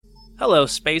Hello,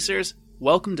 Spacers.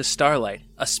 Welcome to Starlight,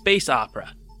 a space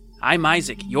opera. I'm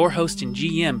Isaac, your host and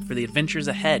GM for the adventures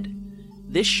ahead.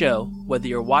 This show, whether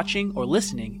you're watching or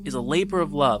listening, is a labor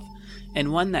of love,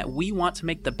 and one that we want to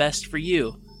make the best for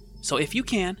you. So if you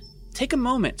can, take a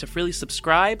moment to freely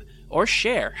subscribe or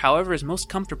share however is most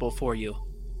comfortable for you.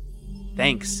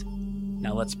 Thanks.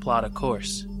 Now let's plot a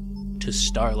course to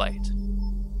Starlight.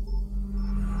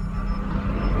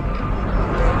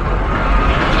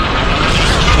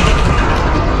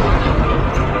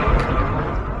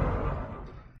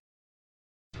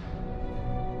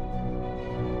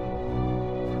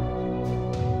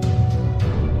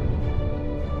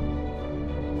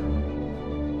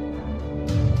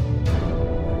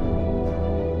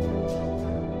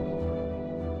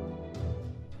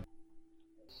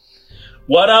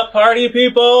 What up, party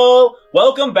people?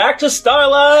 Welcome back to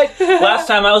Starlight! Last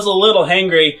time I was a little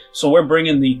hangry, so we're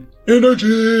bringing the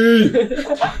energy!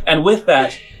 And with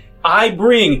that, I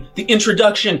bring the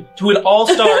introduction to an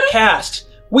all-star cast.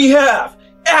 We have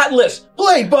Atlas,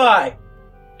 played by...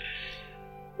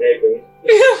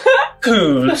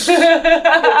 Coons.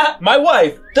 My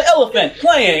wife, the elephant,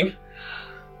 playing...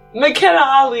 McKenna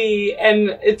Ali,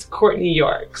 and it's Courtney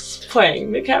Yorks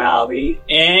playing McKenna Ali.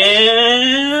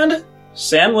 And...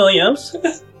 Sam Williams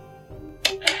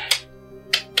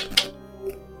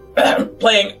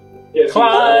playing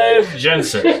Clive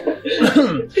Jensen.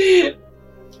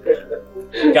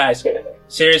 Guys,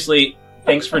 seriously,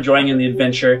 thanks for joining the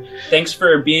adventure. Thanks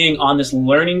for being on this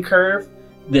learning curve,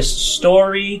 this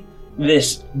story,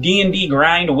 this D&D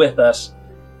grind with us,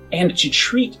 and to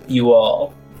treat you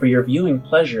all for your viewing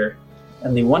pleasure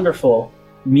and the wonderful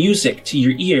music to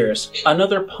your ears,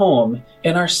 another poem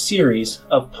in our series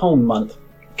of Poem Month.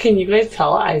 Can you guys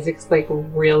tell Isaac's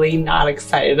really not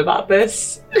excited about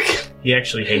this? He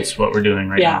actually hates what we're doing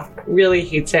right now. Yeah, really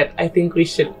hates it. I think we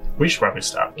should probably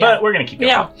stop, Yeah. but we're gonna keep going.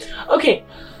 Yeah. Okay.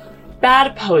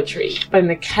 Bad Poetry by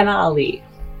McKenna Ali.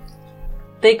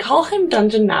 They call him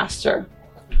Dungeon Master,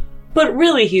 but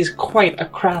really he's quite a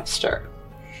crafter.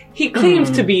 He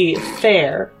claims to be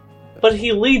fair, but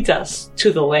he leads us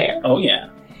to the lair. Oh yeah.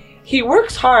 He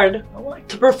works hard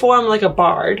to perform like a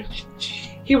bard.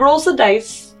 He rolls the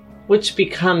dice, which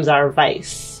becomes our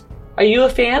vice. Are you a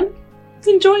fan?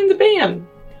 Then join the band.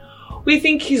 We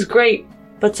think he's great,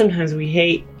 but sometimes we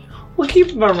hate. We'll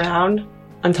keep him around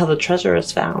until the treasure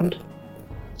is found.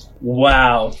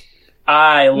 Wow.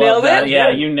 I love Nailed that. it? Yeah,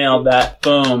 you nailed that.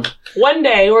 Boom. One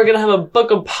day, we're going to have a book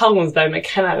of poems by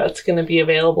McKenna that's going to be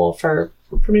available for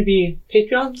maybe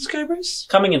Patreon subscribers.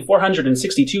 Coming in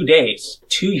 462 days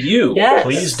to you. Yes.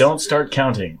 Please don't start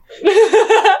counting.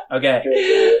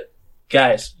 Okay.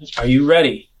 Guys, are you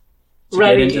ready to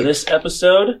Ready. get into this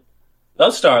episode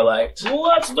of Starlight?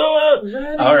 Let's do it!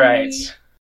 Ready. All right.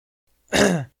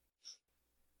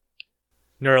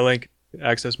 Neuralink,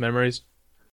 access memories.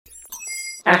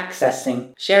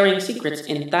 Accessing. Sharing secrets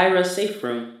in Thyra's safe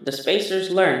room, the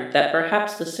Spacers learn that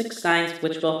perhaps the 6 signs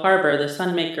which will harbor the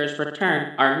Sunmaker's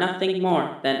return are nothing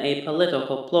more than a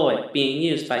political ploy being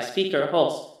used by Speaker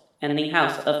Hulse and the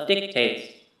House of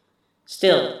Dictates.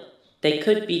 Still, they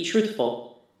could be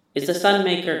truthful. Is the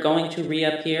Sunmaker going to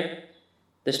reappear?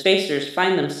 The Spacers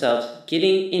find themselves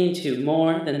getting into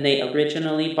more than they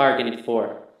originally bargained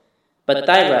for. But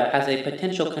Thyra has a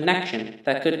potential connection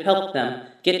that could help them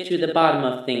get to the bottom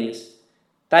of things.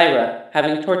 Thyra,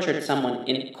 having tortured someone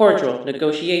in cordial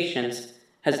negotiations,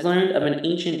 has learned of an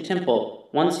ancient temple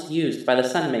once used by the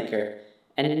Sunmaker,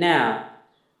 and now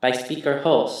by Speaker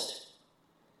Hulse.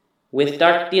 With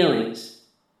dark dealings,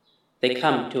 they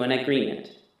come to an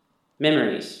agreement.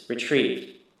 Memories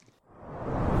retrieved.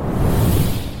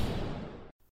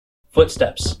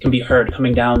 Footsteps can be heard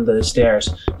coming down the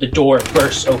stairs. The door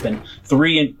bursts open.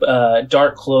 3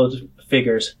 dark-clothed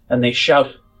figures, and they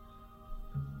shout,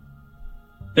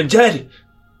 "They're dead!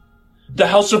 The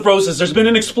House of Roses, there's been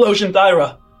an explosion,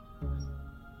 Thyra!"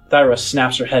 Thyra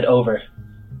snaps her head over.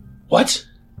 What?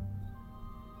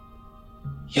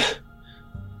 Yeah.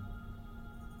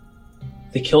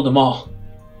 They killed them all.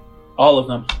 All of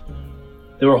them.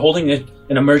 They were holding an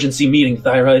emergency meeting,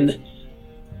 Thyra,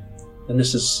 and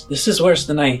this is worse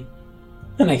than I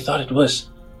thought it was.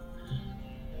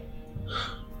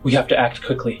 We have to act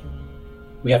quickly.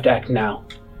 We have to act now.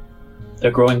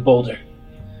 They're growing bolder.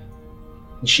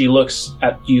 And she looks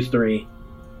at you 3,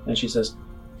 and she says,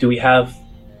 Do we have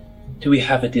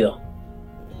a deal?"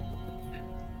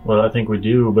 Well, I think we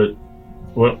do, but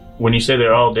when you say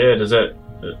they're all dead,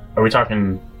 are we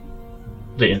talking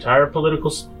the entire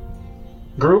political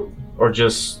group, or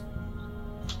just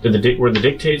were the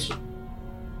dictates?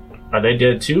 Are they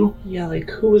dead too? Yeah,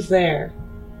 who was there?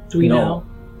 Do we know?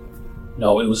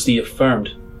 No, it was the Affirmed.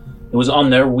 It was on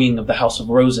their wing of the House of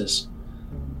Roses.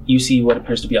 You see what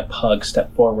appears to be a pug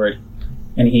step forward,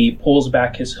 and he pulls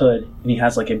back his hood, and he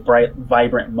has like a bright,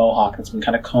 vibrant mohawk that's been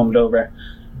kind of combed over.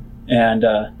 And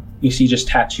you see just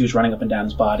tattoos running up and down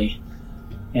his body.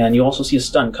 And you also see a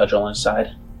stun cudgel on his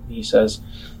side. He says,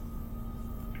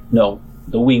 no,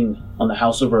 the wing on the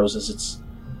House of Roses, it's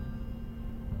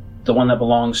the one that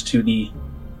belongs to the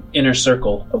inner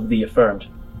circle of the Affirmed.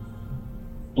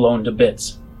 Blown to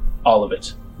bits. All of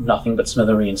it. Nothing but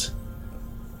smithereens.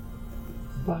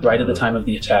 Right at the time of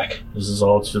the attack. This is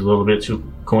all a little bit too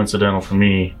coincidental for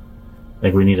me. I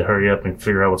think we need to hurry up and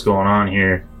figure out what's going on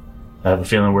here. I have a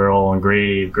feeling we're all in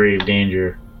grave, grave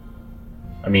danger.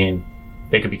 I mean,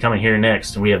 they could be coming here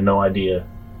next and we have no idea.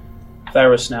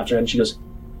 Thyra snaps her head and she goes,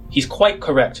 he's quite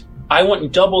correct. I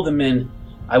want double the men.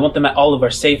 I want them at all of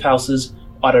our safe houses,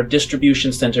 at our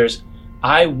distribution centers.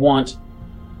 I want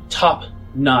top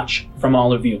notch from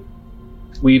all of you.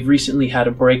 We've recently had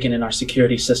a break-in in our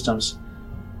security systems.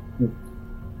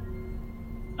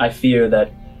 I fear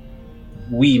that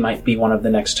we might be one of the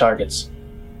next targets.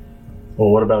 Well,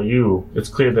 what about you? It's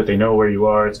clear that they know where you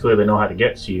are. It's clear they know how to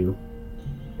get to you.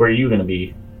 Where are you going to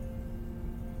be?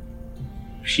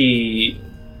 She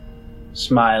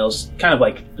smiles, kind of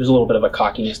like there's a little bit of a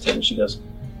cockiness to it, and she goes,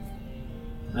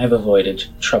 I've avoided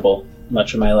trouble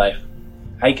much of my life.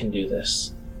 I can do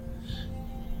this.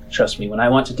 Trust me, when I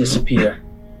want to disappear,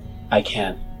 I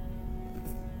can.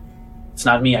 It's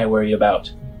not me I worry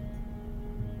about.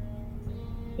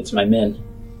 It's my men.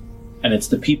 And it's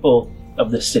the people of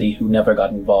this city who never got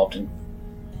involved and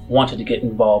wanted to get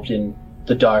involved in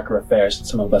the darker affairs that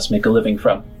some of us make a living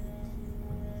from.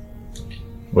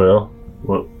 Well,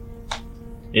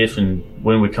 if and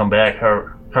when we come back, how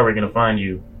are we going to find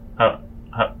you?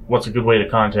 What's a good way to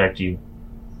contact you?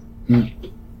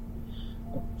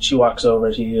 She walks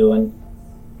over to you and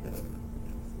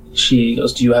she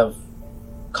goes, do you have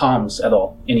comms at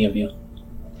all, any of you?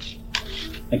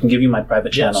 I can give you my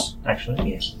private channel. Yes,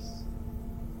 actually. Yes.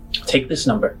 Take this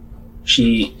number.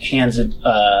 She hands it,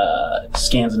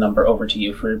 scans a number over to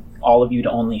you for all of you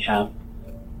to only have.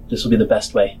 This will be the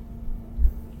best way.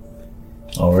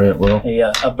 All right, well.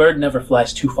 A bird never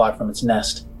flies too far from its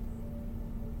nest.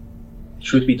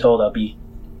 Truth be told, I'll be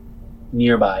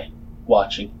nearby,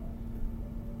 watching.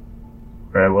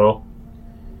 All right, well.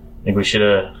 I think we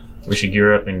should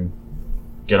gear up and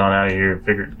get on out of here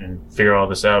and figure all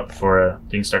this out before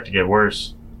things start to get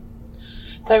worse.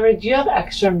 Thyra, do you have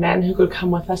extra men who could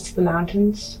come with us to the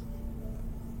mountains?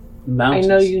 Mountains? I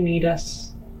know you need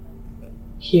us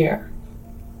here.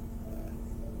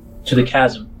 To the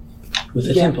chasm with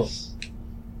the temple.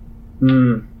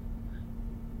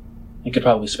 I could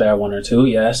probably spare one or two,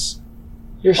 yes.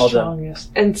 You're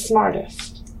strongest and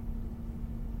smartest.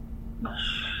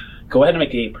 Go ahead and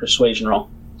make a persuasion roll.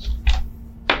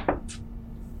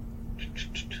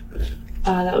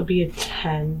 That would be a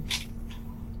 10.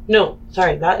 No,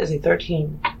 sorry, that is a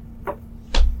 13.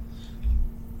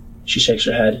 She shakes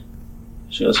her head.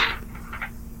 She goes,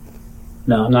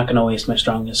 no, I'm not going to waste my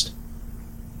strongest.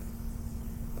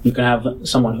 You can have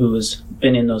someone who has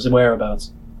been in those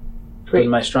whereabouts. Great.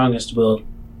 But my strongest will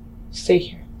Stay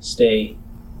here. stay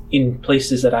in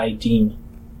places that I deem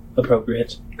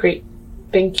appropriate. Great.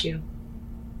 Thank you.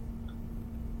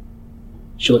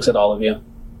 She looks at all of you.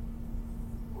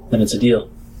 Then it's a deal.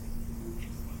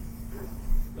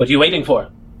 What are you waiting for?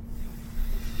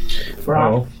 We're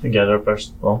off. Well, we gather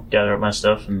up my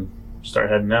stuff and start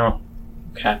heading out.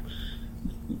 Okay.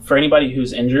 For anybody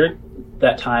who's injured,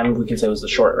 that time we can say was the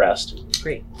short rest.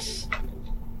 Great.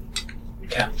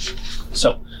 Okay.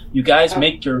 So, you guys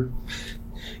make your...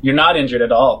 You're not injured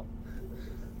at all.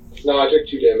 No, I took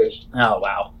 2 damage. Oh,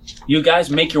 wow. You guys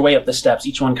make your way up the steps,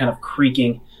 each one kind of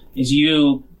creaking. As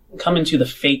you come into the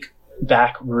fake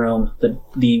back room,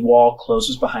 the wall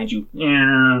closes behind you.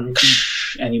 And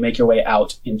you make your way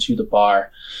out into the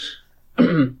bar.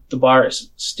 The bar is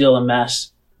still a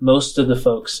mess. Most of the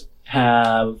folks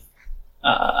have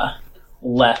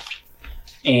left.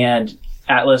 And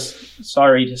Atlas,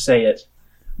 sorry to say it,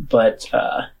 but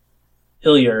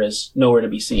Hillier is nowhere to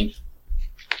be seen.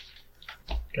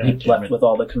 He left with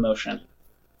all the commotion.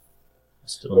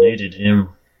 Still needed him.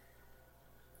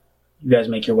 You guys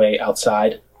make your way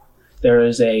outside. There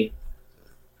is a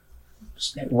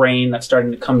rain that's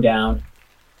starting to come down.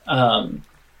 And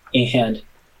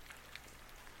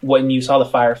when you saw the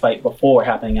firefight before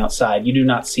happening outside, you do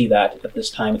not see that at this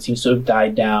time. It seems to have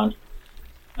died down.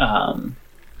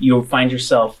 You'll find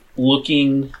yourself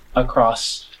looking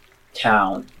across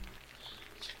town.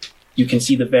 You can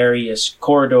see the various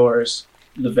corridors,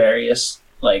 the various,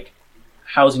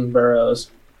 housing boroughs.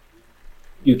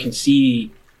 you can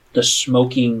see the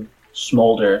smoking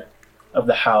smolder of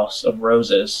the House of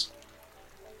Roses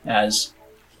as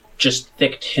just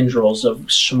thick tendrils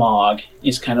of smog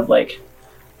is kind of like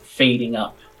fading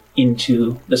up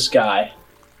into the sky.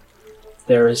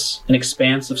 There is an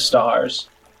expanse of stars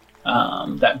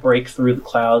that break through the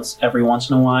clouds every once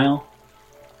in a while,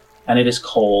 and it is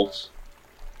cold.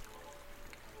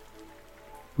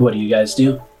 What do you guys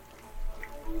do?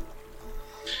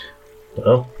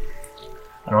 Well,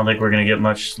 I don't think we're going to get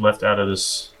much left out of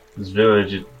this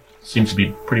village. It seems to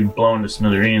be pretty blown to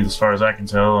smithereens as far as I can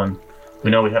tell, and we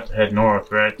know we have to head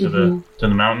north, right, to the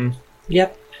mountain?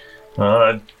 Yep.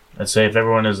 Well, I'd say if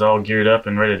everyone is all geared up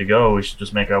and ready to go, we should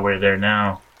just make our way there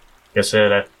now. Like I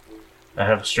said, I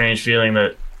have a strange feeling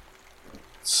that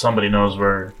somebody knows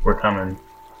we're coming.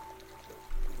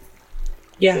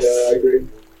 Yes. Yeah, I agree.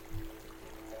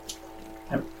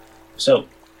 So,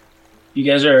 you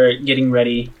guys are getting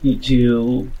ready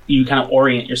to, you kind of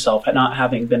orient yourself, not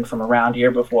having been from around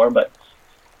here before, but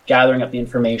gathering up the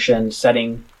information,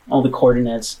 setting all the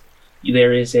coordinates.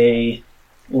 There is a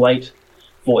light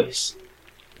voice.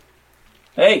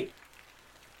 Hey!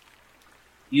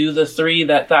 You the three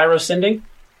that Thyra's sending?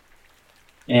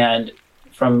 And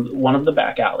from one of the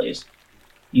back alleys,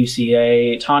 you see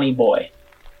a tawny boy,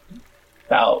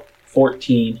 about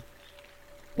 14,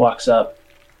 walks up.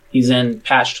 He's in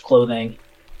patched clothing,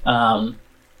 and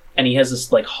he has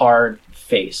this like hard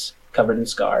face covered in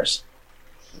scars.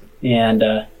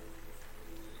 And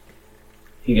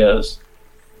he goes,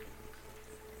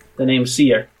 "The name's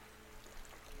Seer.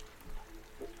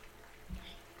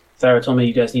 Thyra told me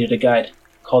you guys needed a guide.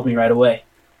 Called me right away."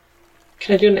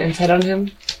 Can I do an insight on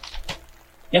him?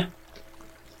 Yeah.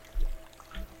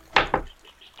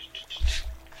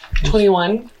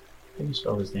 21. Can you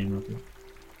spell his name real quick?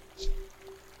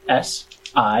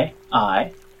 Siiere.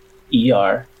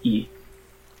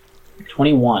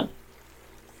 21.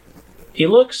 He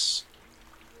looks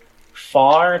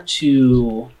far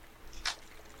too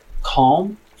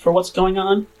calm for what's going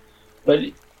on, but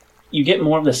you get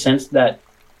more of the sense that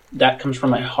comes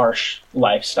from a harsh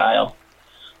lifestyle.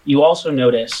 You also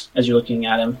notice, as you're looking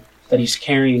at him, that he's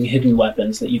carrying hidden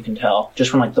weapons that you can tell,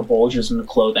 just from like the bulges in the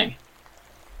clothing.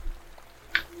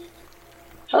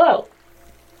 Hello.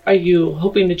 Are you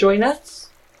hoping to join us?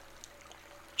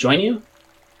 Join you?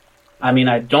 I mean,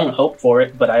 I don't hope for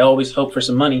it, but I always hope for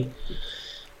some money.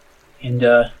 And,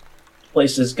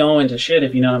 place is going to shit,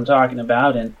 if you know what I'm talking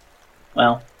about, and,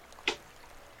 well,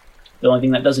 the only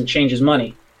thing that doesn't change is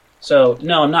money. So,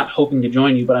 no, I'm not hoping to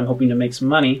join you, but I'm hoping to make some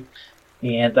money,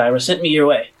 and Thyra sent me your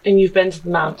way. And you've been to the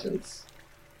mountains?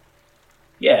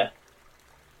 Yeah,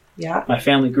 Yeah. my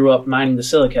family grew up mining the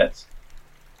silicates.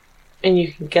 And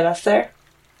you can get us there?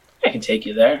 I can take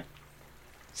you there.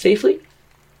 Safely?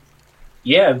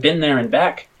 Yeah, I've been there and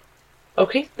back.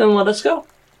 Okay, then let us go.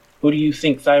 Who do you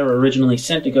think Thyra originally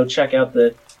sent to go check out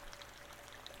that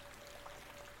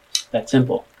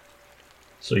temple?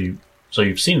 So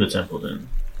you've seen the temple then?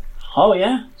 Oh,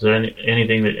 yeah. Is there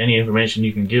any information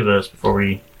you can give us before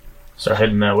we start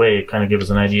heading that way? Kind of give us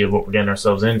an idea of what we're getting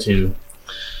ourselves into.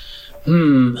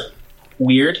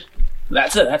 Weird.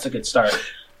 That's a good start.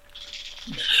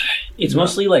 It's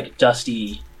mostly like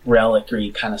dusty reliquary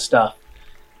kind of stuff.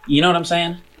 You know what I'm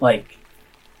saying? Like,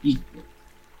 it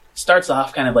starts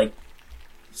off kind of like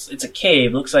it's a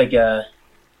cave. Looks like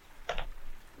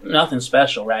nothing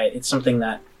special, right? It's something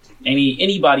that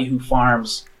anybody who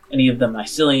farms any of the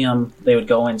mycelium, they would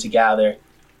go in to gather.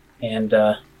 And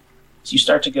as you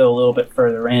start to go a little bit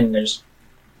further in, there's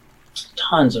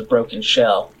tons of broken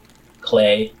shell,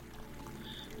 clay,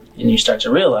 and you start to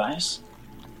realize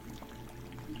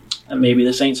that maybe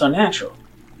this ain't so natural,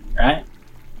 right?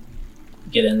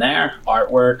 Get in there,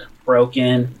 artwork,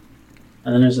 broken,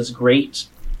 and then there's this great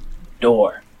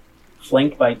door,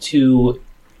 flanked by two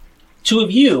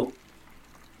of you,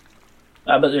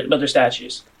 but they're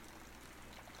statues,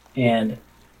 and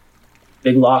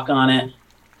big lock on it.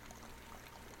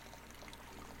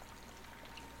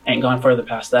 Ain't gone further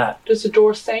past that. Does the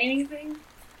door say anything?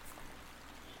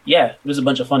 Yeah, there's a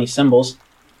bunch of funny symbols.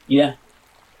 Yeah,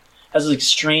 has this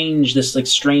strange,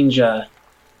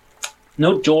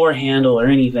 no door handle or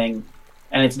anything,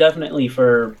 and it's definitely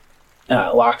for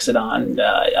Loxodon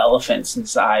elephants in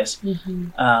size.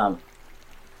 Mm-hmm. Are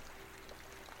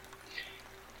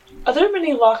there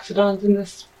many Loxodons in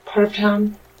this part of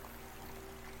town?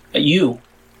 You?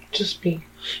 Just me.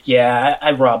 Yeah,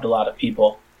 I've robbed a lot of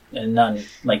people, and none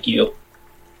like you.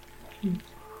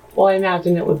 Well, I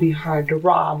imagine it would be hard to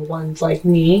rob ones like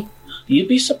me. You'd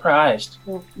be surprised.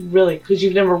 Well, really, because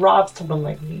you've never robbed someone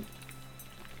like me.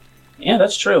 Yeah,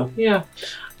 that's true. Yeah.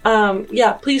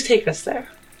 Yeah, please take us there.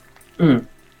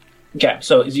 Okay,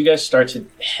 so as you guys start to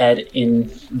head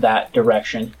in that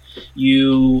direction,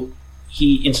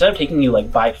 he instead of taking you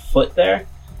like by foot there,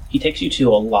 he takes you to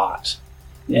a lot.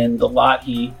 And the lot,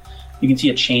 you can see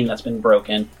a chain that's been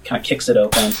broken, kind of kicks it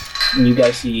open, and you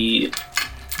guys see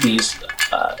these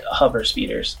hover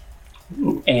speeders.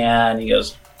 And he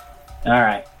goes, "All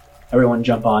right, everyone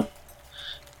jump on."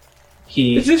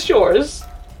 Is this yours?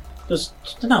 Goes,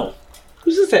 "No."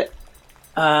 Whose is it?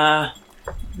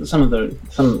 Some of the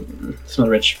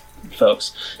rich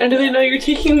folks. And do they know you're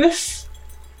taking this?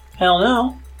 Hell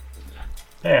no.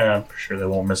 Yeah, I'm sure they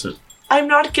won't miss it. I'm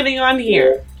not getting on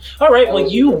here. All right, well,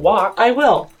 you walk. I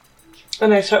will.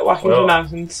 And I start walking through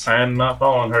mountains. I'm not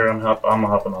following her. I'm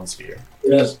hopping on speeder.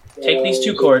 Just take these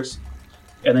two cords,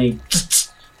 and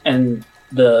and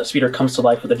the speeder comes to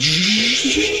life with a.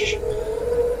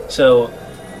 So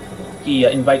he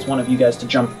invites one of you guys to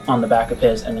jump on the back of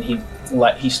his, and then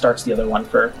he starts the other one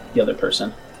for the other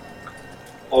person.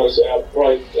 Honestly, I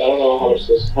don't know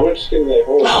how much can they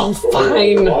hold? Oh,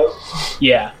 fine.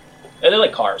 Yeah, they're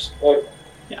like cars.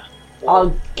 Yeah.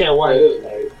 I'll get one. It is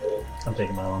nice. I'm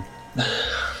taking my own.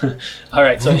 All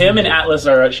right, so him and Atlas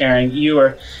are sharing.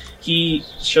 He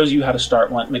shows you how to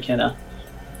start one, McKenna,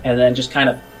 and then just kind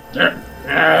of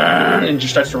and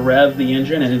just starts to rev the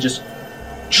engine, and it just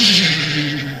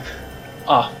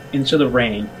off into the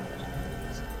rain.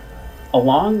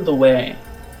 Along the way,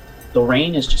 the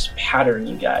rain is just pattering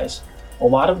you guys. A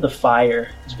lot of the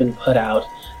fire has been put out,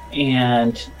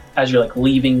 and as you're like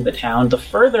leaving the town, the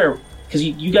further, because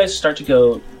you guys start to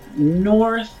go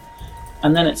north,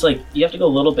 and then it's like you have to go a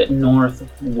little bit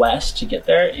northwest to get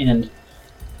there, and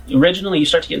originally you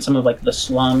start to get in some of like the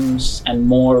slums and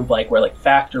more of like where like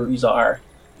factories are,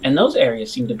 and those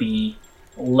areas seem to be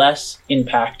less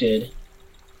impacted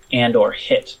and or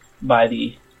hit by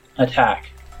the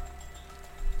attack.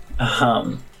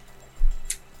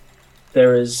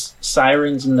 There is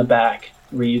sirens in the back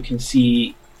where you can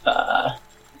see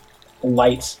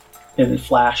lights and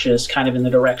flashes kind of in the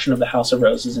direction of the House of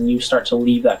Roses, and you start to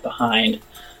leave that behind.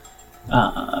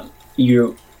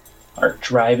 You are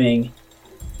driving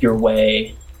your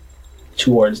way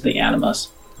towards the Animus,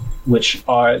 which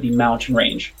are the mountain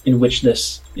range in which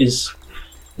this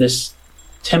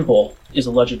temple is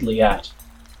allegedly at.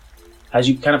 As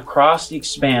you kind of cross the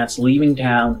expanse, leaving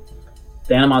town,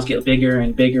 the Animals get bigger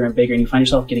and bigger and bigger, and you find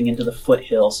yourself getting into the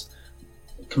foothills.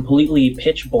 Completely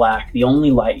pitch black, the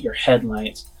only light, your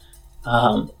headlights.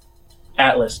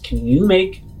 Atlas, can you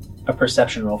make a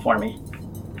perception roll for me?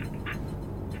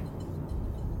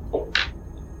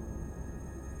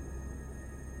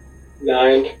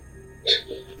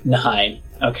 Nine.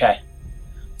 Okay.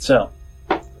 So,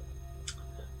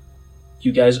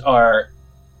 you guys are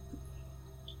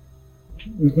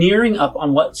nearing up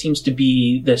on what seems to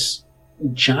be this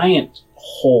giant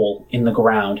hole in the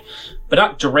ground, but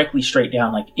not directly straight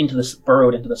down, like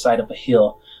burrowed into the side of a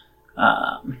hill.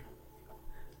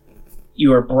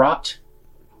 You are brought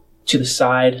to the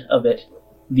side of it.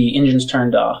 The engine's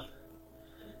turned off,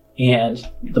 and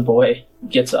the boy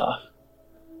gets off,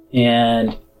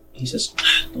 and he says,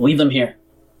 "Leave them here."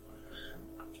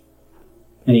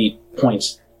 And he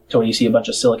points to where you see a bunch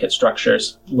of silicate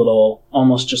structures, little,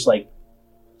 almost just like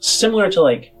similar to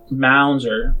like mounds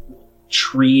or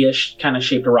tree-ish kind of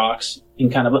shaped rocks,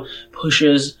 and kind of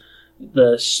pushes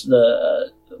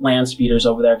the land speeders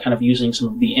over there, kind of using some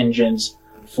of the engine's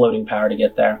floating power to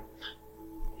get there.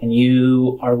 And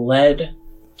you are led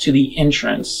to the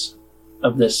entrance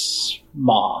of this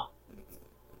maw.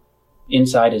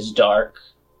 Inside is dark.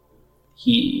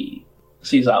 He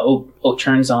sees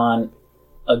turns on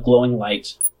a glowing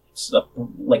light. It's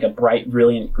like a bright,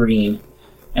 brilliant green,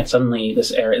 and suddenly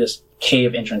this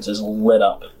cave entrance is lit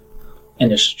up,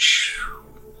 and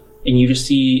you just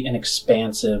see an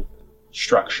expansive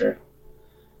structure.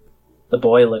 The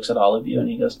boy looks at all of you and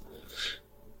he goes,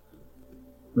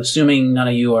 "I'm assuming none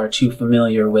of you are too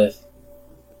familiar with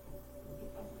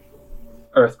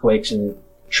earthquakes and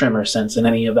tremor sense and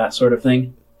any of that sort of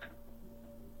thing?"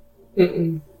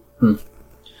 Mm-mm.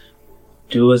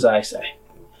 Do as I say.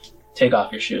 Take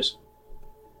off your shoes.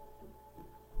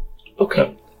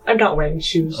 Okay. I'm not wearing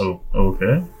shoes. Oh,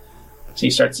 okay. So he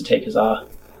starts to take his off,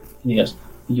 and he goes,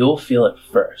 "You'll feel it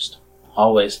first.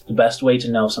 Always. The best way to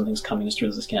know something's coming is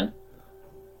through the skin.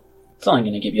 It's only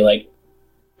going to give you, like,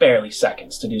 barely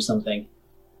seconds to do something,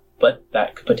 but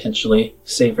that could potentially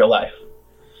save your life."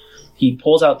 He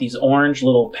pulls out these orange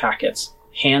little packets,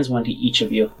 hands one to each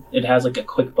of you. It has, like, a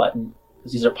quick button,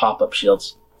 because these are pop-up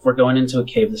shields. If we're going into a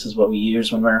cave, this is what we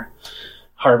use when we're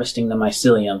harvesting the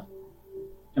mycelium.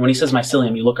 And when he says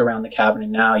mycelium, you look around the cavern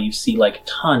and now you see like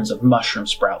tons of mushroom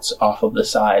sprouts off of the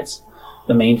sides,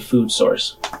 the main food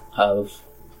source of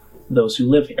those who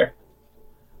live here.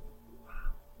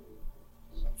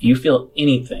 If you feel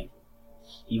anything,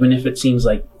 even if it seems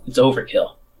like it's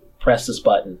overkill, press this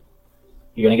button.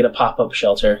 You're going to get a pop-up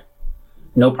shelter.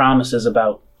 No promises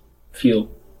about if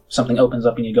something opens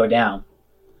up and you go down.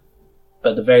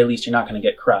 But at the very least, you're not going to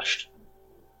get crushed.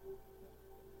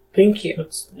 Thank you.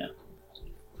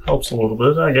 Helps a little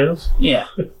bit, I guess. Yeah.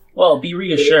 Well, be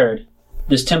reassured.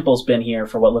 This temple's been here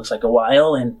for what looks like a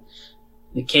while, and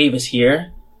the cave is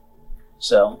here.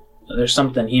 So there's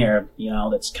something here,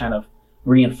 that's kind of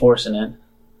reinforcing it.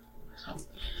 So,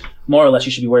 more or less,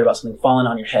 you should be worried about something falling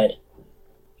on your head.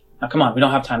 Now, come on, we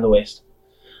don't have time to waste.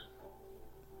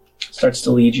 Starts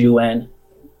to lead you in.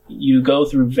 You go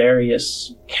through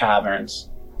various caverns.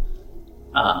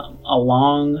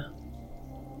 Along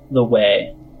the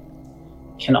way,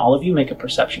 can all of you make a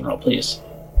perception roll, please?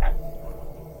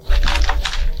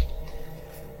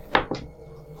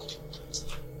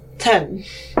 Ten.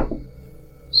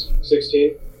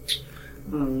 16.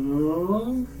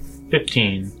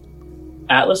 15.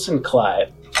 Atlas and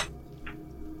Clive,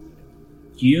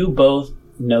 you both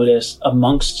notice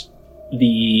amongst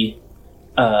the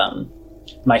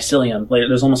mycelium,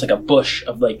 there's almost like a bush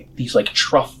of these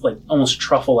almost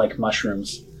truffle-like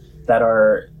mushrooms that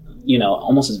are,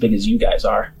 almost as big as you guys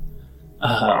are.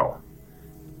 Wow.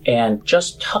 And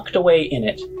just tucked away in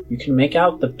it, you can make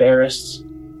out the barest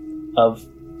of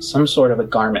some sort of a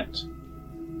garment.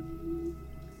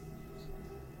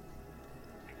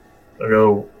 I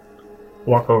go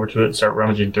walk over to it and start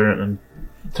rummaging through it and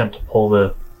attempt to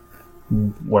pull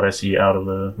what I see out of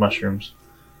the mushrooms.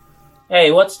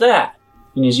 Hey, what's that?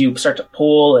 And as you start to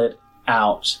pull it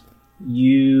out,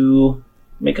 you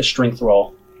make a strength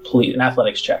roll, please, an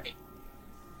athletics check.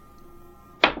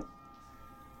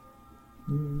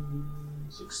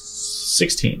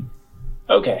 16.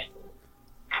 Okay.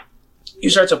 You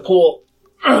start to pull.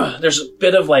 There's a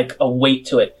bit of a weight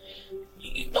to it.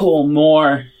 You pull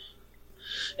more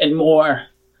and more,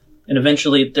 and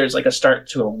eventually there's a start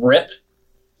to a rip.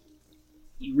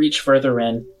 You reach further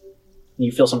in, and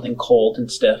you feel something cold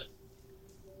and stiff.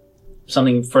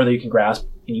 Something further you can grasp,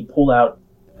 and you pull out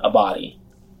a body.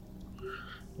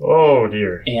 Oh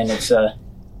dear. And it's a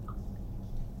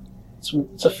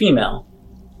female.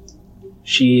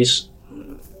 She's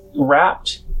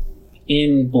wrapped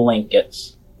in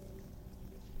blankets.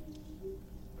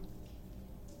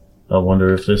 I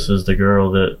wonder if this is the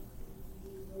girl that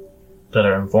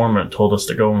our informant told us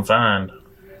to go and find.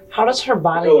 How does her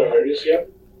body Color look? hardest yet?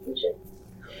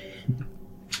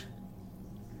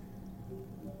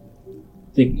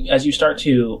 As you start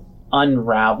to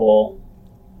unravel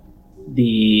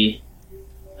the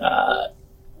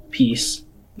piece,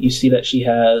 you see that she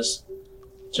has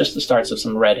just the starts of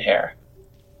some red hair.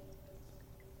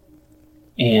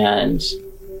 And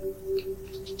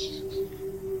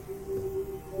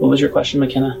what was your question,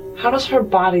 McKenna? How does her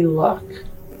body look?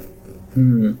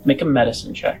 Make a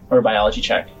medicine check or a biology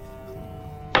check.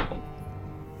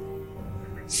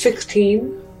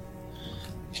 16.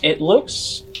 It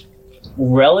looks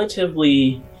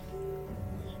relatively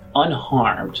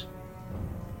unharmed,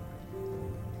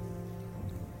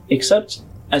 except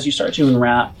as you start to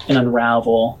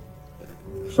unravel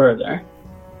further,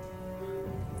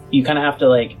 you kind of have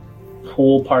to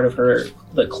pull part of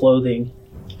the clothing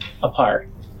apart,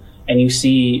 and you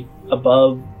see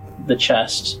above the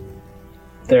chest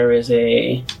there is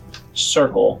a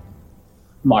circle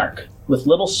mark with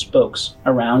little spokes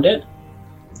around it,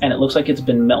 and it looks like it's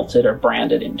been melted or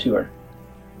branded into her.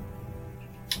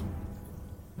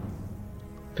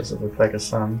 Does it look like a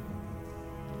sun?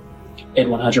 It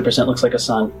 100% looks like a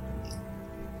sun.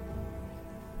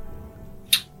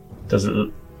 Does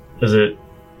it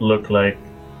look like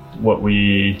what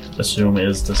we assume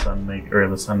is the Sunmaker, or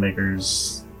the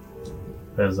Sunmaker's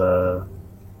as the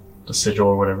sigil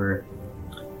or whatever?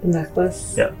 The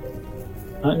necklace? Yeah.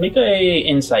 Make a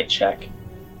insight check.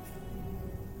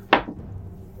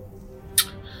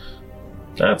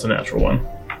 That's a natural one.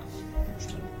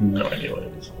 No idea what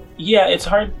it is. Yeah, it's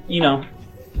hard,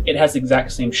 it has the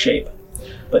exact same shape,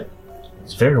 but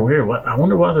It's very weird. I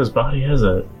wonder why this body has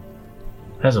a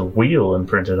wheel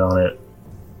imprinted on it.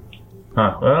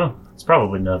 Huh, well, it's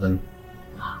probably nothing.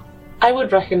 I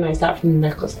would recognize that from the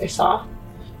necklace I saw.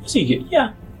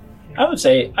 yeah, I would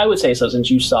say so,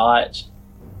 since you saw it.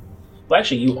 Well,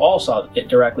 actually, you all saw it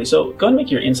directly, so go ahead and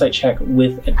make your insight check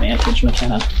with advantage,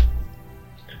 McKenna.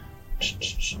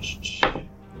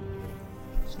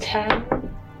 10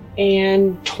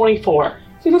 and 24.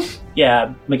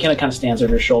 Yeah, McKenna kind of stands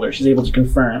over her shoulder. She's able to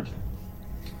confirm.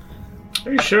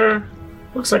 Are you sure?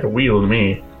 Looks like a wheel to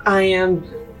me. I am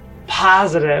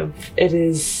positive it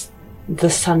is the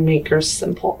Sunmaker's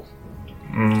symbol.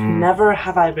 Never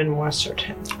have I been more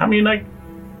certain. I mean, I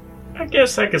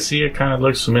guess I could see it kind of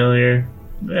looks familiar.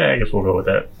 Yeah, I guess we'll go with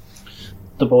that.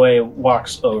 The boy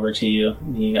walks over to you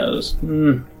and he goes,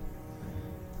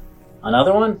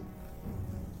 Another one?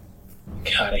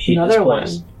 God, I hate Another this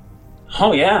place. one.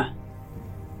 Oh, yeah.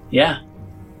 Yeah.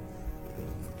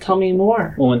 Tell me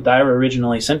more. Well, when Thyra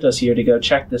originally sent us here to go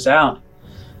check this out,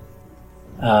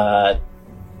 the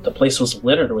place was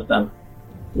littered with them.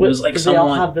 It was like Did someone...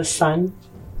 they all have the sun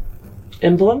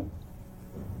emblem?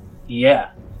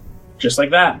 Yeah. Just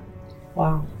like that.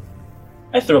 Wow.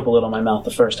 I threw up a little in my mouth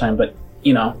the first time, but,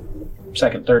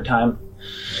 second, third time,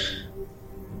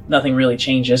 nothing really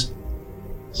changes.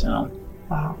 So,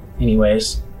 Wow.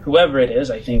 anyways, whoever it is,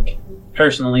 I think,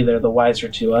 personally, they're the wiser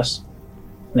to us.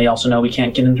 They also know we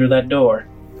can't get in through that door.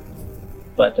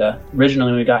 But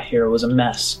originally when we got here, it was a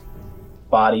mess.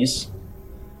 Bodies.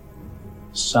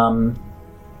 Some,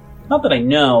 not that I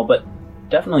know, but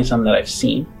definitely some that I've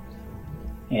seen.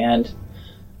 And,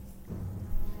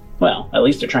 well, at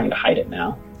least they're trying to hide it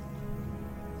now.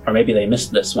 Or maybe they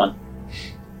missed this one.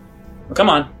 Well, come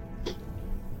on.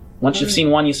 Once you've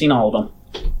seen one, you've seen all of them.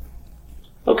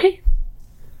 Okay.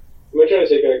 I'm trying to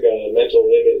take like a mental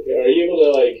image. Are you able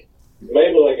to am I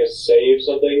able to save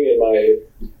something in my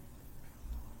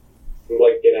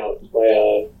my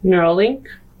Neuralink?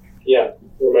 yeah,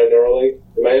 or my Neuralink?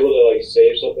 Am I able to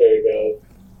save something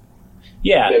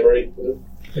Yeah. memory?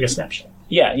 Like a snapshot.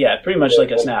 Yeah, pretty much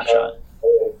like a snapshot.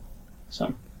 Okay.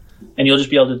 So, and you'll just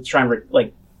be able to try and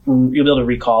you'll be able to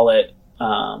recall it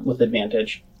with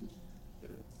advantage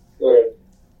Okay.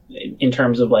 in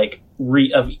terms of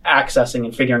of accessing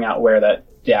and figuring out where that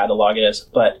data log is.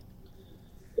 But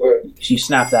Okay. if you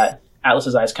snap that,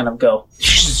 Atlas's eyes kind of go.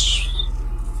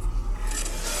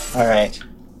 All right.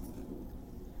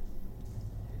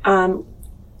 I'm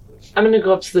gonna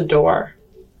go up to the door.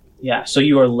 Yeah. So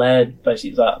you are led by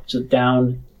up to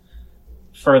down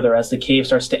further as the cave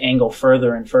starts to angle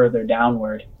further and further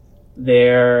downward.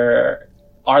 There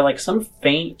are some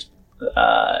faint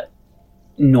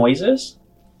noises.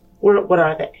 What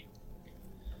are they?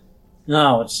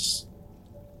 No, it's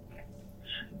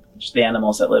just the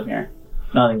animals that live here.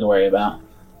 Nothing to worry about.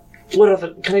 What are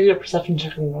the? Can I do a perception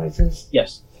check on noises?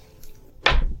 Yes.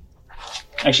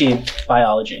 Actually,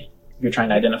 biology. If you're trying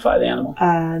to identify the animal.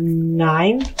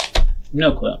 9.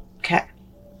 No clue. Okay.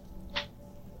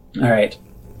 All right.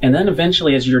 And then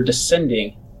eventually, as you're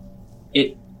descending,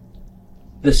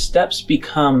 the steps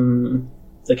become...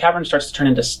 The cavern starts to turn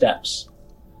into steps.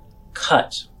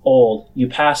 Cut, old. You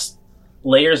pass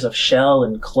layers of shell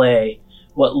and clay.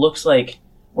 What looks like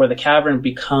where the cavern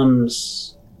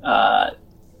becomes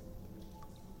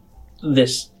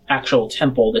this actual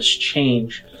temple, this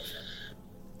change.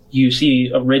 You see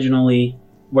originally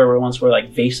where once were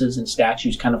vases and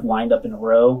statues kind of lined up in a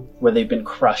row, where they've been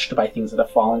crushed by things that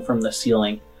have fallen from the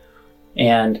ceiling.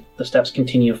 And the steps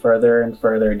continue further and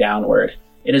further downward.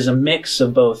 It is a mix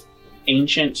of both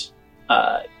ancient,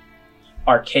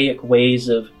 archaic ways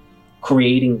of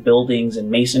creating buildings and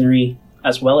masonry,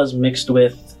 as well as mixed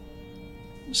with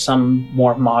some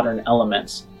more modern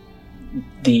elements.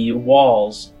 The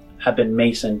walls have been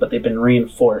masoned, but they've been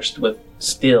reinforced with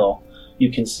steel.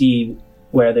 You can see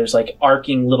where there's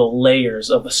arcing little layers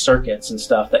of circuits and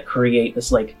stuff that create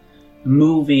this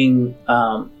moving,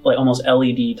 almost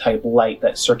LED type light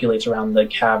that circulates around the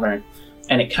cavern.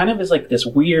 And it kind of is this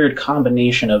weird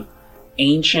combination of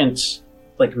ancient,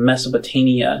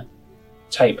 Mesopotamia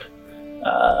type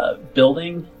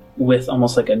building with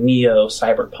almost a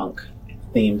neo-cyberpunk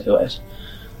theme to it.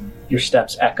 Your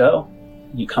steps echo.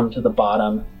 You come to the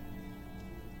bottom.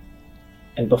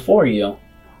 And before you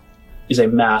is a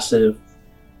massive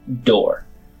door.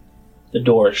 The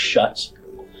door is shut.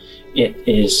 It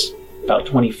is about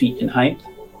 20 feet in height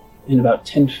and about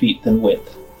 10 feet in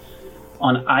width.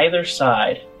 On either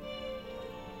side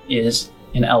is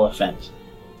an elephant,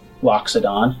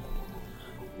 Loxodon.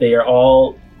 They are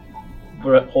all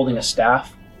holding a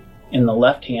staff in the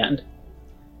left hand,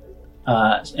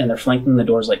 and they're flanking the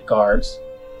doors like guards.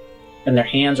 And their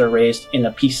hands are raised in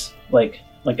a peace, like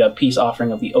a peace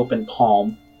offering of the open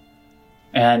palm.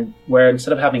 And where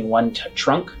instead of having one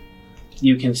trunk,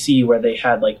 you can see where they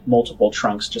had multiple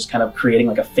trunks, just kind of creating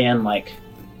a fan-like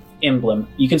emblem.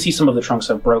 You can see some of the trunks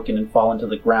have broken and fallen to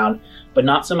the ground, but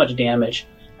not so much damage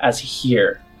as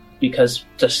here, because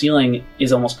the ceiling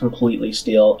is almost completely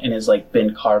steel and is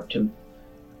been carved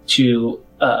to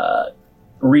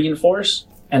reinforce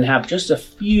and have just a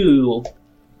few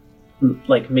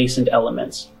like masoned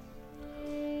elements.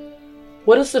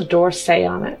 What does the door say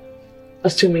on it?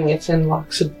 Assuming it's in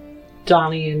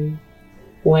Loxodonian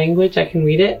language, I can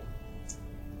read it.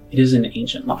 It is in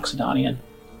ancient Loxodonian.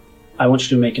 I want you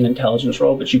to make an intelligence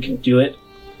roll, but you can do it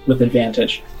with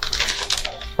advantage.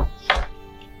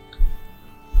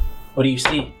 What do you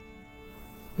see?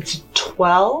 It's a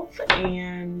 12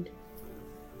 and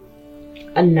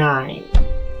a 9.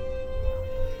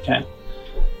 Okay.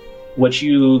 What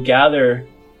you gather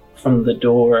from the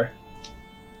door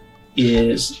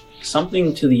is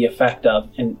something to the effect of,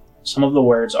 and some of the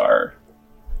words are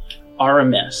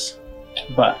amiss,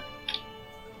 but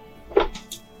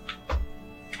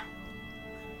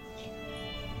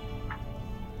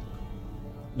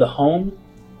the home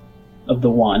of the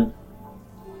one.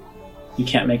 You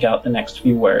can't make out the next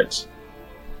few words.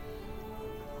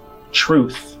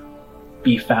 Truth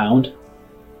be found.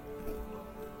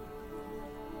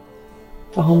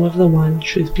 The home of the one,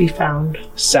 truth be found.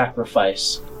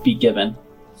 Sacrifice be given.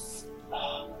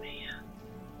 Oh, man.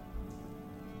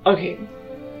 Okay.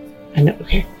 I know.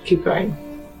 Okay, keep going.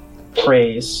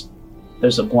 Praise.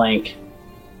 There's a blank.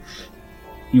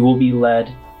 You will be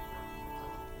led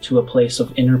to a place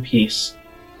of inner peace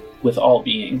with all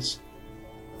beings.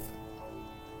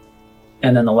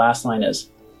 And then the last line is,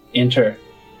 enter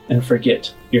and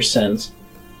forget your sins.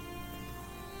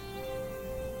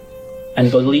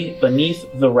 And beneath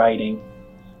the writing,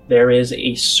 there is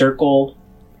a circle,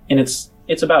 and it's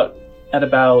about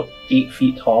 8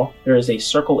 feet tall. There is a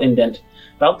circle indent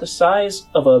about the size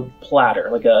of a platter,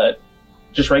 like a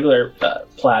just regular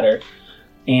platter,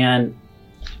 and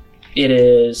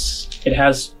it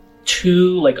has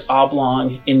 2 like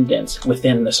oblong indents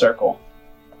within the circle.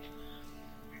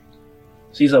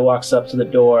 Caesar walks up to the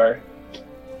door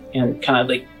and kind of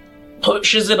like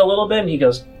pushes it a little bit, and he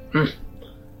goes,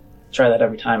 try that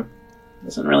every time.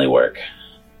 Doesn't really work.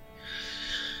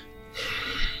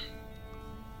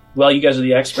 Well, you guys are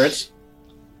the experts.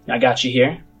 I got you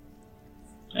here.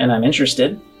 And I'm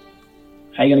interested.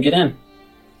 How are you going to get in?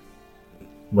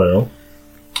 Well,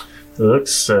 it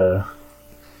looks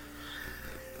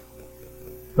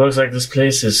like this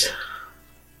place is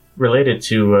related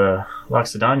to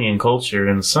Loxodonian culture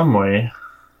in some way.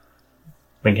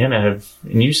 McKenna,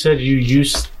 and you said you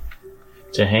used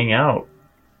to hang out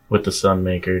with the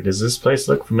Sunmaker. Does this place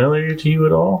look familiar to you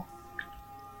at all?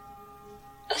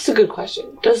 That's a good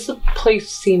question. Does the place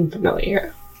seem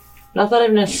familiar? Not that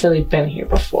I've necessarily been here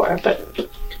before, but...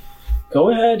 Go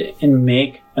ahead and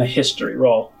make a history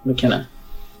roll, McKenna.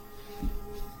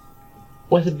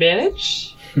 With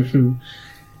advantage?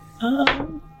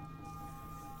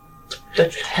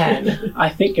 That's 10. I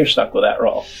think you're stuck with that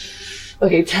roll.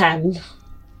 Okay, 10.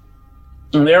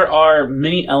 There are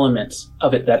many elements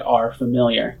of it that are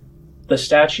familiar. The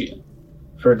statue,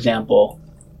 for example,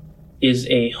 is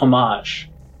a homage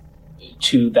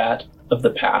to that of the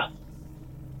path,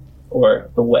 or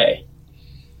the way,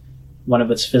 one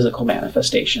of its physical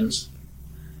manifestations.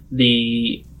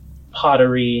 The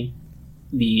pottery,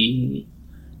 the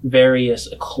various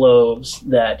cloves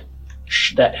that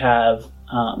have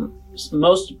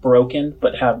most broken,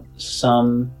 but have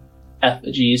some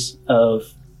effigies of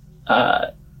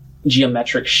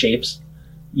geometric shapes,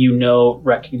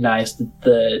 recognize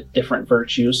the different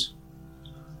virtues.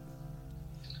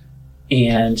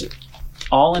 And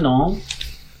all in all,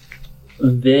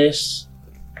 this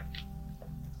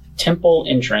temple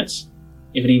entrance,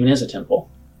 if it even is a temple,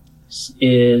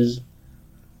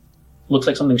 looks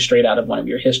like something straight out of one of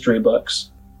your history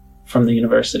books from the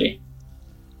university.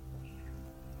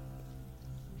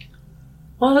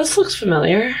 Well, this looks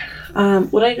familiar.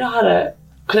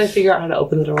 Could I figure out how to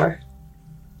open the door?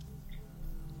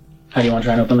 How do you want to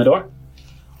try and open the door?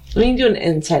 Let me do an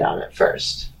insight on it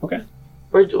first. Okay.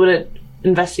 Or would an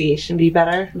investigation be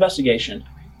better? Investigation.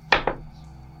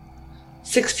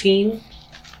 16.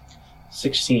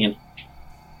 16.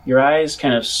 Your eyes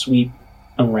kind of sweep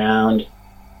around.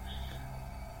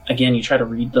 Again, you try to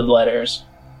read the letters.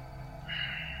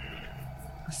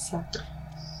 A sec.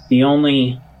 The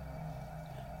only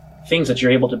things that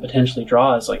you're able to potentially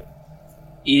draw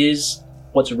is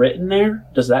what's written there?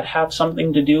 Does that have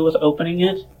something to do with opening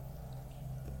it?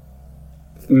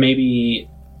 Maybe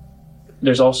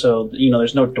there's also,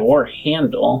 there's no door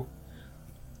handle.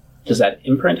 Does that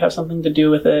imprint have something to do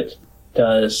with it?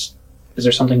 Is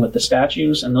there something with the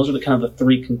statues? And those are the kind of the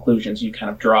 3 conclusions you kind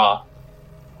of draw.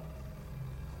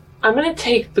 I'm going to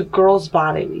take the girl's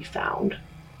body we found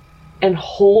and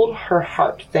hold her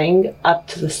heart thing up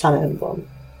to the sun emblem.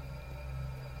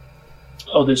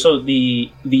 Oh, so the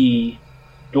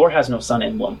door has no sun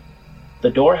emblem. The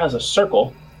door has a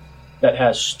circle that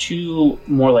has two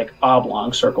more like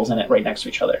oblong circles in it right next to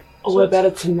each other. Oh, So I bet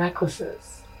it's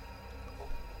necklaces.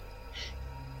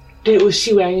 Was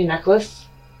she wearing a necklace?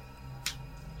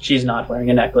 she's not wearing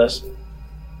a necklace.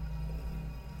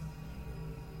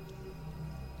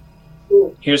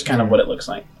 Here's kind of what it looks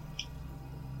like.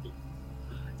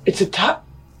 It's a top.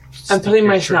 I'm putting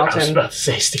my snout I was in. about to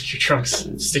say, stick your trunks.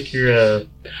 Stick your.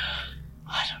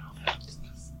 I don't know.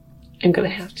 I'm gonna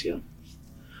have to.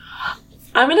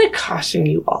 I'm gonna caution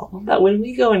you all that when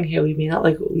we go in here, we may not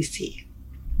like what we see.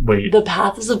 Wait. The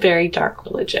path is a very dark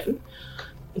religion.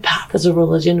 The path is a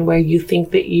religion where you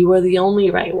think that you are the only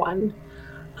right one.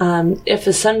 If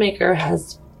the Sunmaker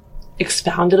has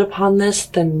expounded upon this,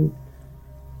 then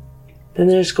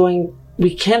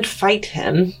we can't fight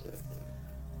him.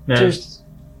 Now, is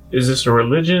this a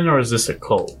religion or is this a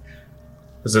cult?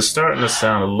 Because it's starting to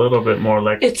sound a little bit more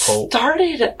like a cult. It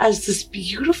started as this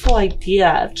beautiful idea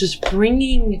of just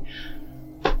bringing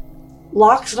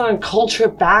Loxodon culture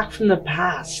back from the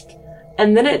past.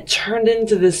 And then it turned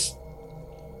into this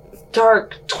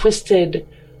dark, twisted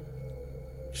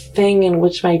thing in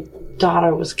which my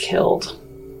daughter was killed.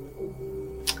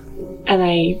 And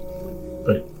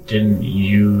But didn't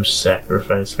you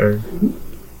sacrifice her?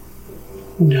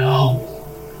 No.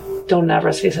 Don't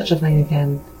ever say such a thing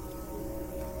again.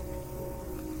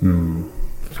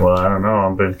 Well, I don't know.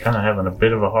 I've been kind of having a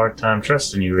bit of a hard time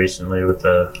trusting you recently with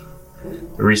the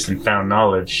recent found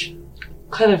knowledge.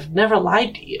 Could have never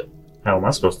lied to you. How am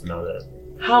I supposed to know that?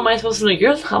 How am I supposed to know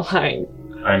you're not lying?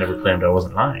 I never claimed I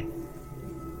wasn't lying.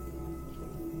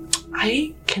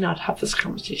 I cannot have this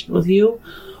conversation with you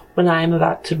when I am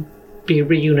about to be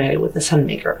reunited with the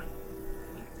Sunmaker.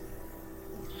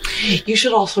 You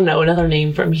should also know another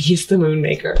name for me is the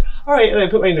Moonmaker. Alright, and I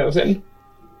put my nose in.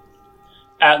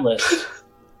 Atlas,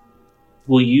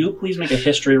 will you please make a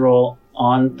history roll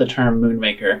on the term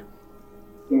Moonmaker?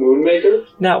 Moonmaker?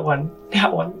 That one.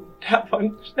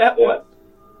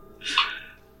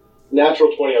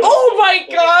 Natural 20. Oh my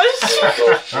gosh!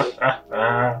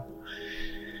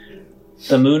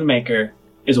 The Moonmaker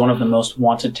is one of the most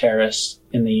wanted terrorists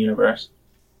in the universe.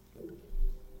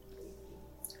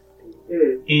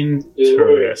 Interesting. Does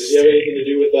it have anything to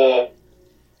do with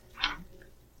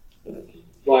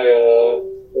what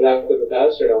happened in the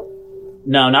past or no?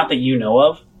 No, not that you know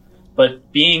of, but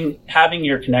having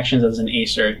your connections as an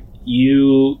Acer,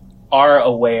 you are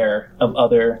aware of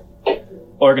other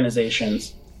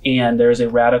organizations, and there's a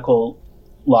radical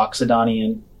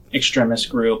Loxodonian extremist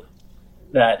group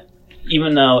that,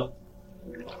 even though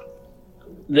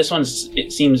this one's,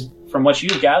 it seems, from what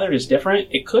you've gathered, is different,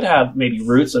 it could have maybe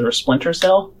roots of a splinter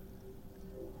cell,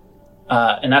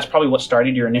 and that's probably what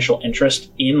started your initial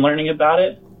interest in learning about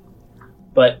it.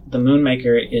 But the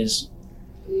Moonmaker is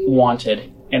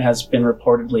wanted and has been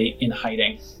reportedly in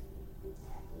hiding.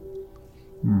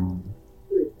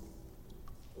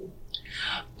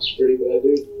 It's pretty bad,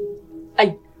 dude.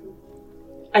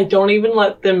 I don't even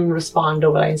let them respond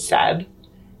to what I said,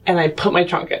 and I put my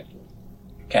trunk in.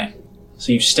 Okay.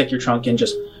 So you stick your trunk in,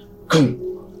 just...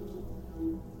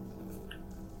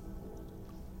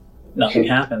 Nothing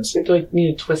happens. Do I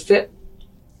need to twist it?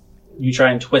 You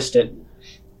try and twist it.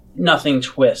 Nothing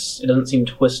twists. It doesn't seem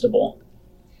twistable.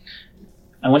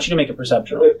 I want you to make a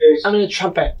perception roll. I'm going to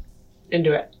trumpet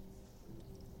into it.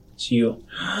 So you...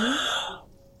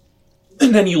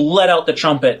 And then you let out the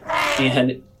trumpet,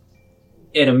 and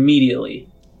it immediately...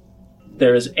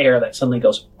 There is air that suddenly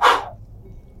goes...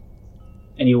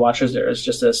 And you watch as there is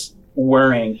just this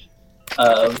whirring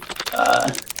of...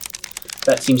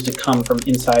 that seems to come from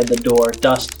inside the door.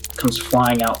 Dust comes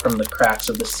flying out from the cracks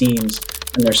of the seams,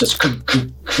 and there's this...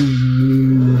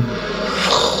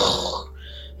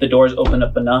 The doors open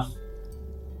up enough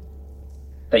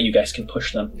that you guys can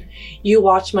push them. You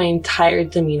watch my entire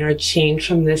demeanor change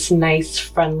from this nice,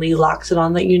 friendly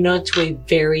Loxodon that you know to a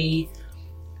very,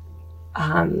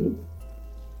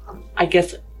 I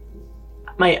guess,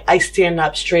 I stand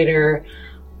up straighter,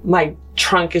 my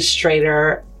trunk is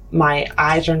straighter, my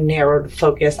eyes are narrowed,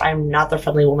 focused. I'm not the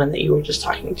friendly woman that you were just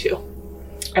talking to.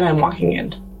 And I'm walking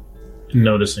in.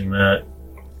 Noticing that,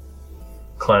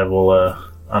 Clive will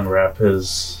unwrap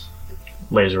his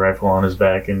laser rifle on his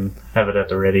back and have it at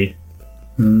the ready.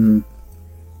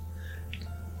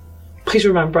 Please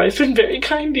remember, I've been very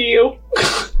kind to you.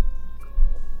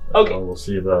 Okay. Well, we'll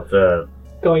see about that.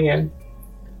 Going in.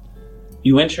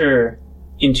 You enter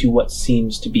into what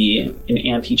seems to be an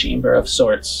antechamber of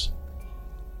sorts.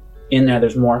 In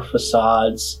there's more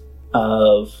facades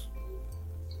of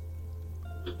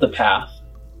the path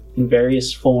in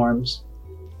various forms.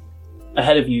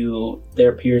 Ahead of you, there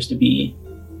appears to be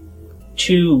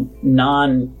two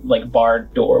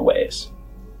barred doorways.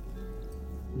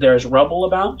 There's rubble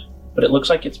about, but it looks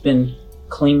like it's been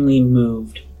cleanly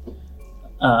moved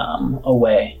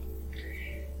away.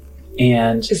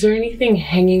 And Is there anything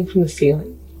hanging from the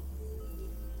ceiling?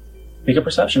 make a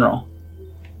perception roll.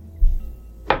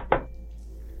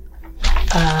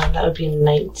 That would be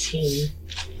 19.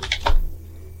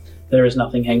 There is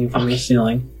nothing hanging from the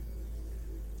ceiling.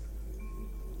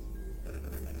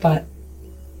 But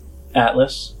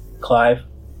Atlas, Clive,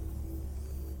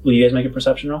 will you guys make a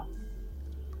perception roll?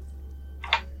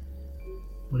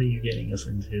 What are you getting us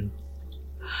into?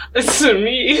 it's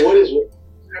me. What is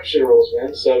perception rolls,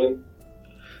 man? 7.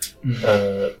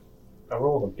 I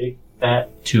rolled a big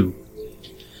fat 2.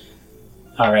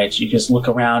 Alright, so you just look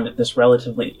around at this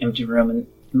relatively empty room, and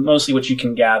mostly what you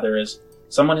can gather is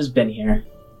someone has been here,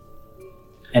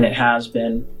 and it has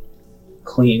been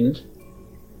cleaned.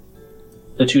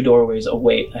 The two doorways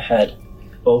await ahead.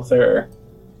 Both are...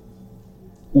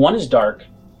 One is dark,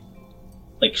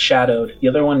 like shadowed. The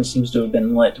other one seems to have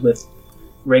been lit with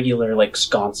regular, like,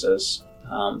 sconces.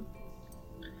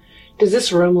 Does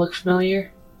this room look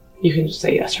familiar? You can just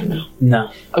say yes or no.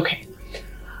 No. Okay.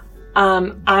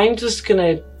 I'm just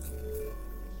gonna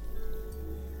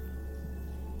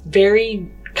very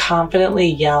confidently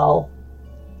yell,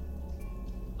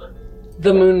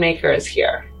 "The Moonmaker is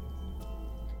here.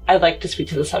 I'd like to speak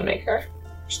to the Sunmaker."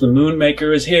 So the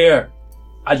Moonmaker is here.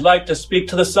 I'd like to speak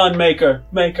to the Sunmaker.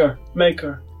 Maker.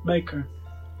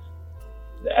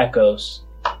 The echoes.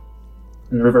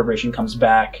 And the reverberation comes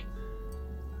back.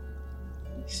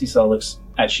 Cecil looks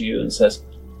at you and says,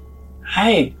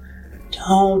 I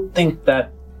don't think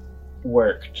that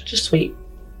worked. Just wait.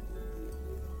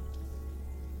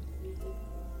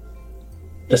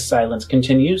 The silence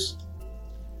continues.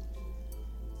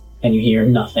 And you hear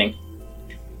nothing.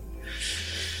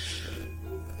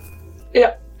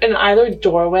 Yeah. In either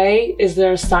doorway, is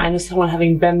there a sign of someone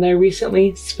having been there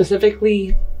recently?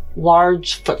 Specifically,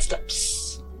 large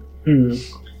footsteps.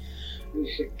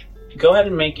 Go ahead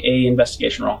and make a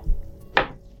investigation roll.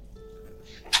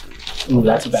 Ooh,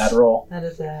 that's a bad roll. That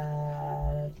is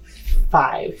a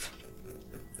 5.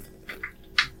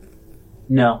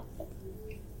 No.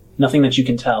 Nothing that you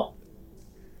can tell.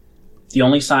 The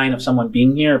only sign of someone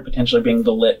being here, potentially being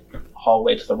the lit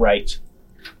hallway to the right.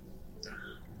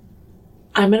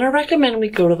 I'm going to recommend we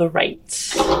go to the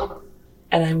right.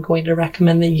 And I'm going to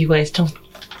recommend that you guys don't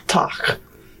talk.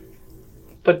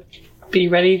 But be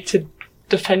ready to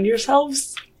defend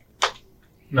yourselves.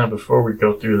 Now, before we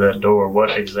go through that door,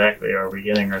 what exactly are we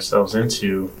getting ourselves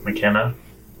into, McKenna?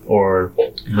 Or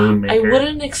Moonmaker? I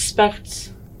wouldn't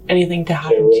expect anything to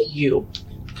happen to you.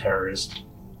 Terrorist.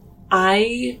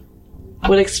 I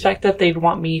would expect that they'd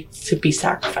want me to be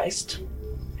sacrificed.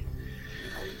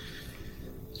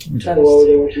 Why would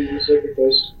they want you to be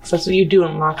sacrificed? So that's what you do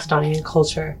in Loxodonian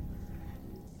culture.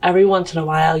 Every once in a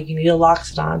while, you need a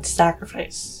Loxodon to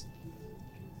sacrifice.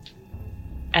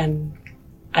 And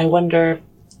I wonder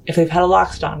if they've had a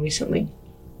Loxodon recently.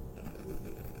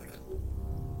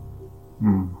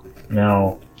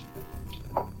 Now,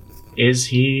 is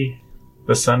he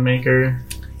the Sunmaker,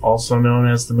 also known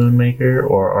as the Moonmaker,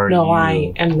 or are No, you?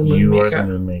 I am the You are Moonmaker.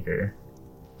 the Moonmaker,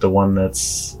 the one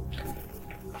that's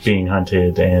being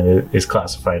hunted and is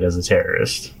classified as a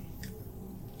terrorist.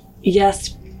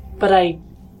 Yes, but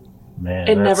Man,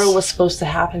 it never was supposed to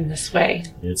happen this way.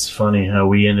 It's funny how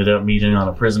we ended up meeting on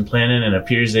a prison planet, and it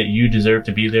appears that you deserve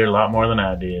to be there a lot more than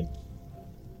I did.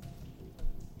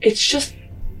 It's just...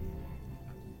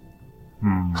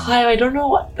 Clive, I don't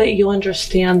know that you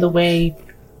understand the way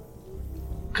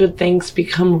good things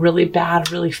become really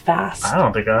bad really fast. I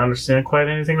don't think I understand quite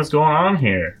anything that's going on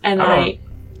here. And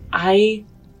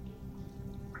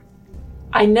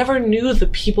I never knew the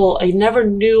people. I never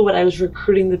knew what I was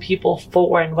recruiting the people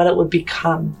for and what it would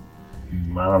become.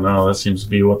 I don't know. That seems to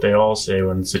be what they all say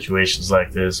when situations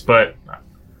like this. But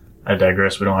I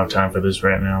digress. We don't have time for this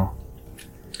right now.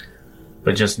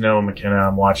 But just know, McKenna,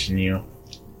 I'm watching you.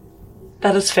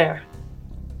 That is fair.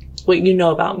 What you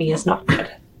know about me is not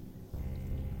good.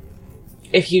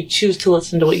 If you choose to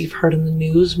listen to what you've heard in the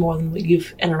news more than what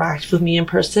you've interacted with me in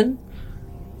person,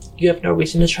 you have no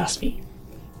reason to trust me.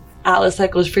 Atlas,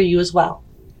 that goes for you as well.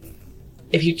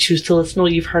 If you choose to listen to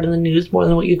what you've heard in the news more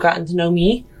than what you've gotten to know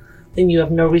me, then you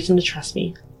have no reason to trust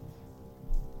me.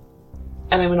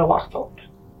 And I'm going to walk forward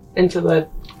into the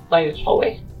lighted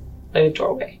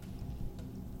doorway.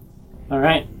 All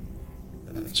right.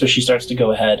 So she starts to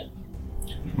go ahead.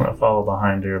 I'm going to follow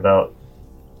behind her about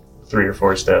 3 or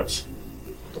 4 steps.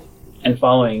 And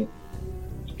following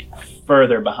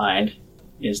further behind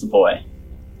is the boy.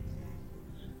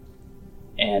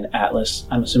 and Atlas,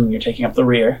 I'm assuming you're taking up the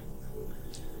rear.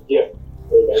 Yeah.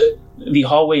 What about it? The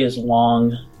hallway is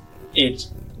long. It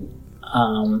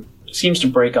seems to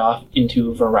break off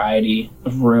into a variety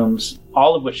of rooms,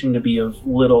 all of which seem to be of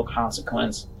little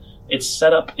consequence. It's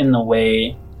set up in the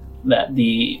way that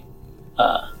the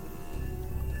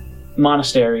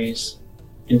monasteries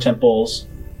and temples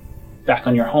back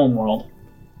on your home world,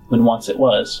 when once it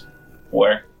was,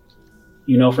 where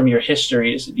you know from your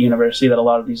histories at the university that a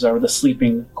lot of these are the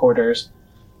sleeping quarters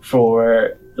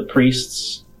for the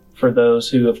priests, for those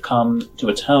who have come to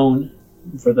atone,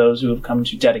 for those who have come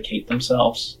to dedicate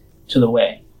themselves to the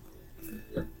way.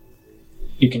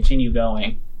 You continue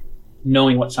going,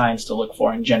 knowing what signs to look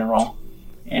for in general.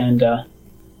 And,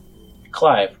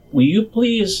 Clive, will you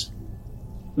please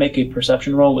make a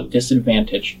perception roll with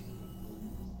disadvantage?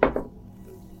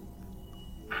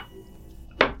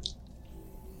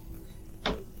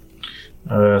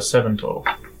 Seven total.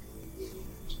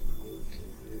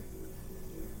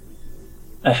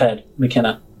 Ahead,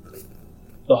 McKenna.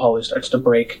 The hallway starts to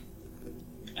break,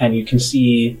 and you can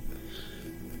see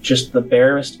just the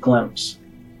barest glimpse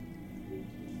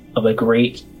of a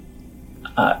great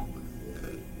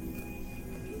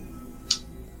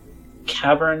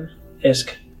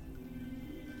cavern-esque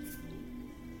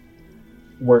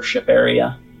worship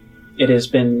area. It has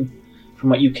been,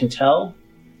 from what you can tell,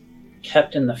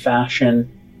 kept in the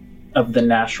fashion of the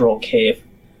natural cave,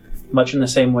 much in the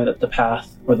same way that the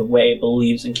path or the way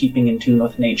believes in keeping in tune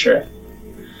with nature.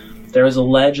 There is a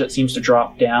ledge that seems to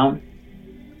drop down,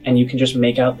 and you can just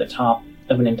make out the top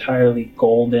of an entirely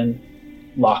golden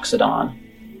Loxodon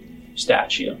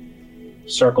statue,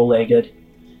 circle-legged,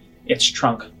 its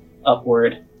trunk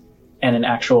upward, and an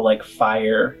actual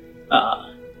fire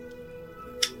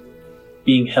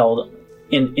being held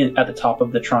in at the top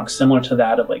of the trunk, similar to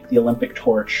that of the Olympic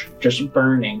torch, just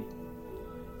burning.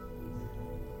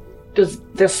 Does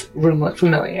this room look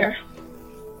familiar?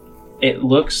 It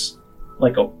looks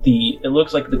like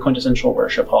the quintessential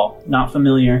worship hall. Not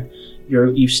familiar.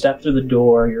 You step through the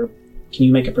door. Can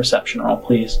you make a perception roll,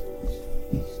 please?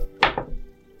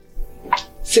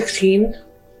 16.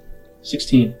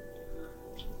 16.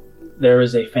 There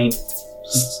is a faint.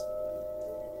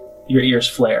 Your ears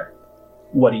flare.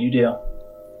 What do?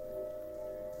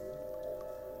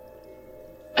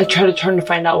 I try to turn to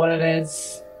find out what it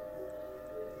is.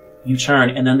 You turn,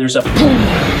 and then there's a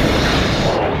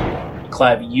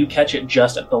Clive, you catch it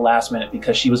just at the last minute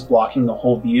because she was blocking the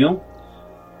whole view,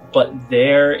 but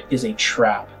there is a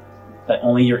trap that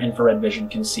only your infrared vision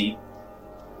can see,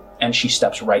 and she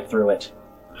steps right through it.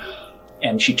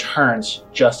 And she turns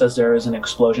just as there is an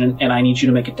explosion, and I need you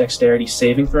to make a dexterity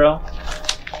saving throw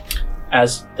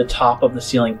as the top of the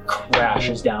ceiling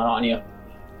crashes down on you.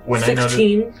 When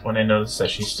 16. when I notice that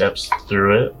she steps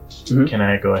through it, can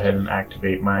I go ahead and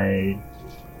activate my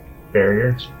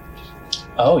barrier?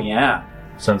 Oh, yeah.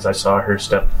 Since I saw her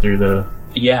step through the...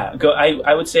 Yeah, go.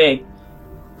 I would say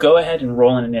go ahead and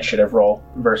roll an initiative roll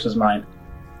versus mine.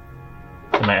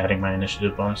 Am I adding my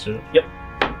initiative bonus to it? Yep.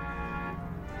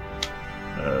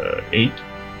 8?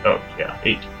 Oh, yeah,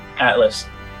 8. Atlas,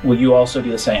 will you also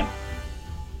do the same?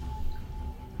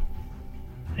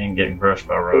 And getting brushed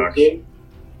by rocks. 15?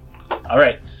 All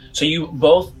right. So you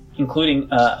both, including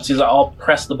Caesar, all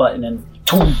press the button, and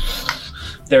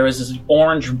there is this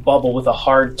orange bubble with a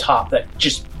hard top that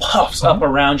just puffs up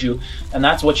around you, and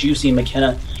that's what you see,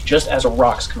 McKenna, just as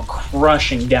rocks come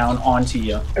crushing down onto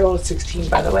you. I rolled 16,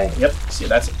 by the way. Yep. See,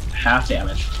 that's half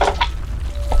damage.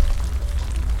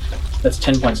 That's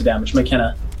 10 points of damage.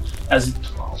 McKenna, as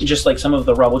just like some of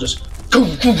the rubble just...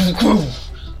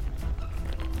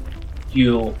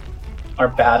 You are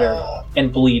battered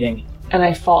and bleeding. And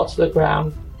I fall to the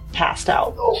ground, passed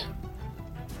out.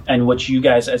 And what you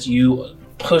guys, as you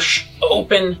push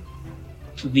open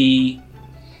the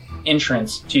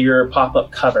entrance to your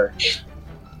pop-up cover,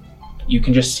 you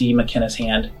can just see McKenna's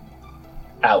hand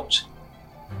out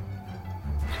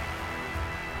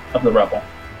of the rubble.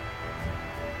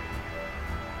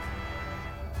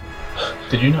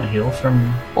 Did you not heal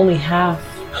from... Only half,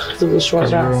 because it was a short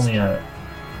Because we were rest. only at...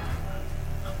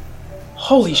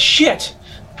 Holy shit!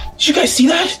 Did you guys see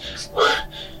that?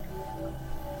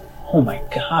 Oh my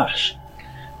gosh.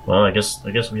 Well, I guess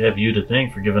we have you to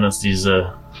thank for giving us these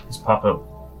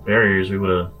pop-up barriers. We would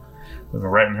have been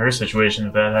right in her situation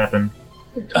if that happened.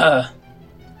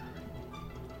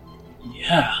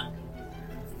 Yeah.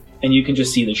 And you can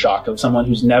just see the shock of someone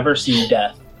who's never seen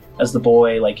death. As the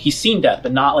boy, he's seen death,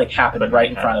 but not happen right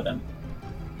in front of him.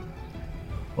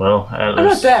 Well, I'm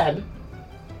not dead.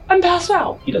 I'm passed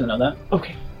out. He doesn't know that.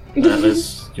 Okay.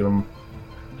 Atlas, do you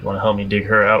want to help me dig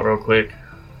her out real quick?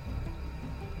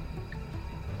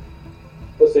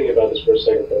 was thinking about this for a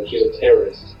second, though. She's a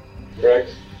terrorist,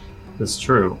 correct? That's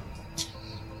true.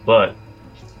 But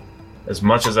as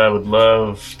much as I would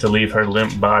love to leave her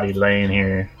limp body laying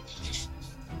here,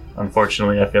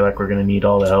 unfortunately, I feel like we're going to need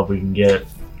all the help we can get.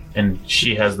 And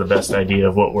she has the best idea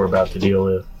of what we're about to deal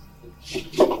with.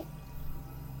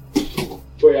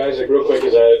 Wait, Isaac, real quick,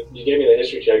 you gave me the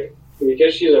history check.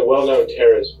 Because she's a well-known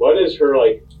terrorist, what is her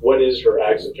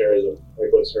acts of terrorism?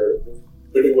 Like,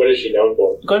 what is she known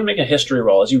for? Go ahead and make a history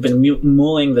roll as you've been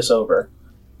mulling this over.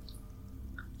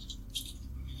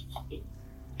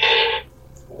 I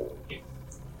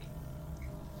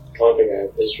don't think I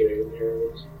have history in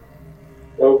here.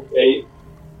 Oh, 8.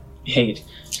 8.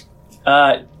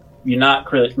 You're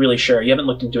not really sure. You haven't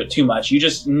looked into it too much. You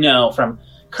just know from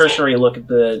cursory look at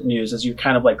the news as you're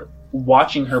kind of like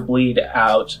watching her bleed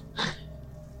out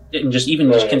and just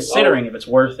considering if it's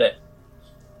worth it.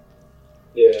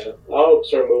 Yeah, I'll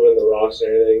start moving the rocks and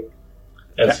everything.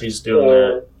 As he's doing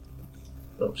that...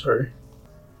 Oh, sorry.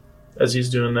 As he's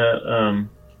doing that,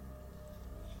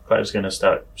 Clive's going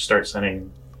to start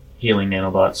sending healing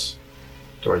nanobots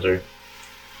towards her.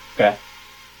 Okay.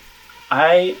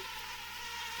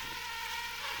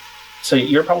 So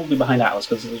you're probably behind Atlas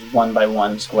because it was 1 by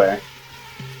 1 square.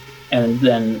 And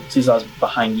then Seesaw's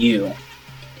behind you.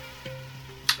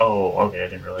 Oh, okay, I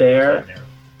didn't realize there. it was that narrow.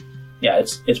 Yeah,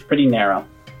 it's pretty narrow.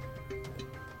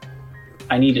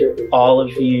 I need all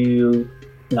of you,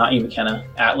 not you, McKenna,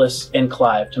 Atlas and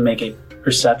Clive, to make a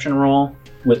perception roll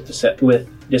with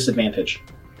disadvantage.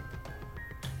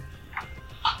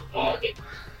 Fuck.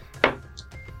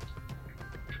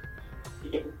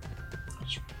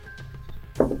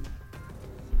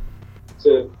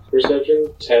 So,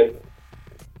 perception, 10.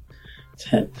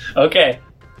 10. Okay.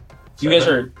 You guys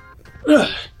are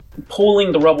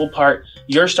pulling the rubble apart.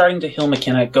 You're starting to heal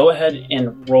McKenna. Go ahead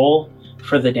and roll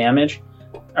for the damage.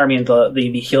 I mean,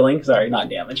 the healing. Sorry, not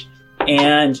damage.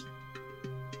 And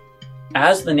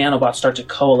as the nanobots start to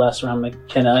coalesce around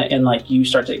McKenna and, like, you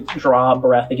start to draw a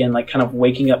breath again, like, kind of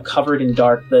waking up covered in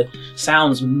dark, the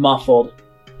sounds muffled.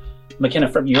 McKenna,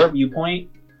 from your viewpoint,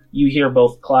 you hear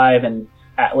both Clive and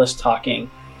Atlas talking.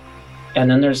 And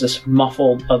then there's this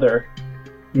muffled other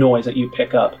noise that you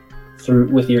pick up through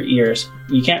with your ears.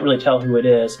 You can't really tell who it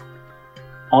is.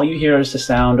 All you hear is the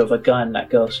sound of a gun that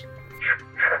goes,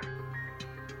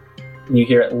 and you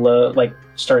hear it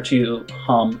start to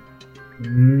hum.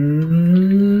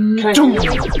 Can I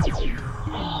hear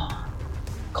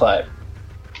Clive.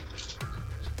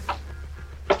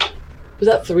 Was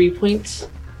that 3 points?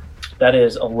 That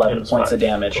is 11 points of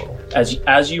damage.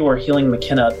 As you are healing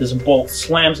McKenna, this bolt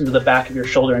slams into the back of your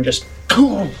shoulder and just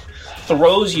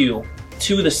throws you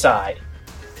to the side.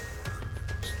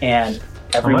 And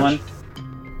everyone...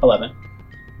 11.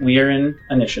 We are in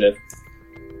initiative.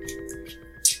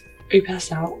 Are you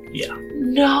passed out? Yeah.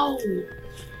 No!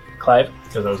 Clive?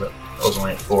 Because I was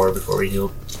only at 4 before we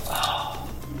healed.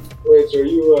 Wait, so are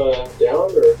you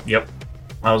down, or? Yep.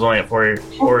 I was only at 4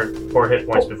 hit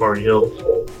points before we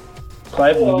healed.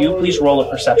 Clive, will you please roll a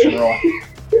perception roll?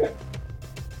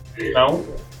 No?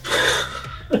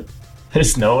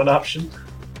 Is no an option?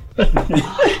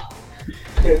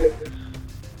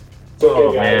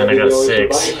 Okay, man, I got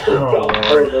 6. Oh,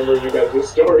 I remember you got the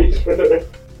stories for the...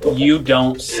 You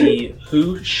don't see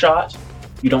who shot.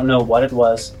 You don't know what it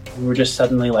was. You were just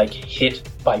suddenly, hit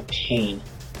by pain.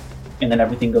 And then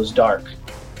everything goes dark.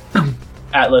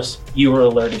 Atlas, you were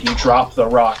alerted. You drop the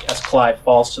rock as Clive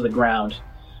falls to the ground.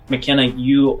 McKenna,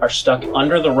 you are stuck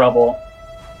under the rubble.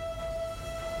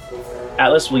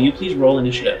 Atlas, will you please roll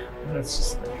initiative? That's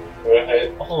just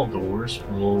all the worst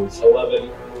rolls.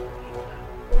 11.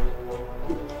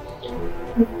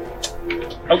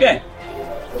 Okay.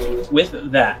 With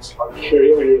that,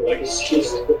 Carry on your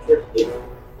legacies.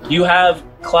 you have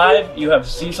Clive, you have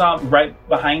Seesaw right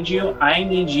behind you. I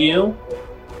need you,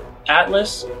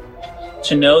 Atlas,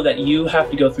 to know that you have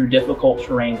to go through difficult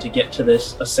terrain to get to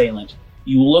this assailant.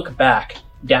 You look back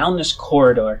down this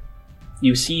corridor.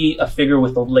 You see a figure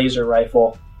with a laser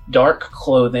rifle, dark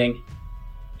clothing,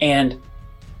 and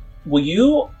will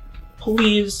you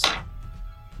please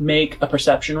make a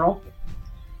perception roll?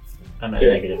 I'm at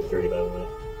 -3, by the way.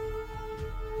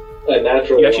 A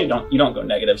natural You actually one. don't. You don't go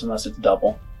negatives unless it's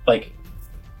double. When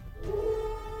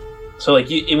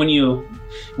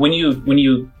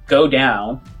you go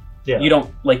down, Yeah. you don't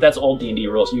that's old D&D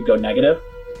rules. You go negative.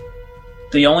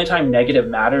 The only time negative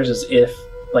matters is if,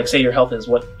 say your health is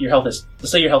let's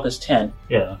say your health is 10.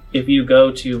 Yeah. If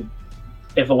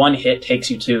a one hit takes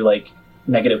you to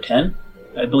 -10,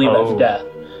 I believe that's death.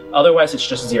 Otherwise, it's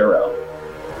just 0.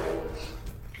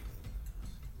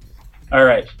 All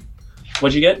right.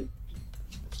 What'd you get?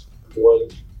 1.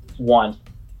 1.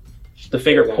 The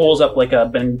figure pulls up like a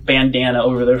bandana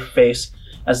over their face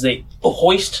as they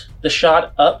hoist the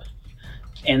shot up,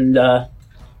 and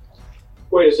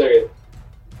Wait a second.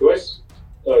 Do I?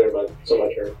 Oh, never mind. It's not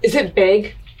my turn. Is it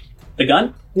big? the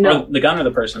gun? No. Or the gun or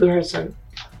the person? The person.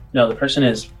 No, the person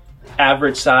is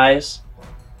average size.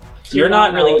 Do You're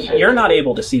not not know really. what You're not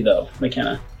able to see though,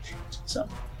 McKenna. So,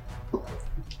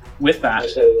 with I that,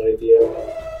 just had an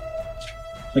idea.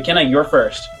 McKenna, you're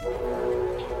first.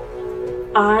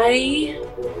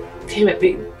 Damn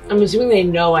it, I'm assuming they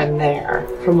know I'm there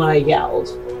from when I yelled.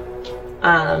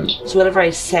 So whatever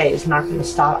I say is not going to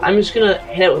stop. I'm just going to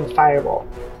hit it with a fireball.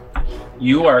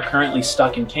 You are currently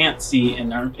stuck and can't see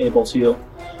and aren't able to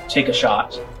take a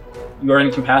shot. You are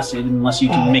incapacitated unless you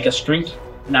can make a strength,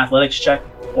 an athletics check,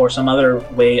 or some other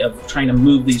way of trying to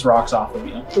move these rocks off of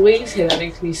you. The way you say that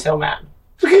makes me so mad.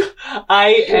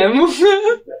 I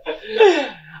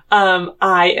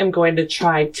am going to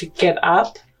try to get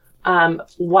up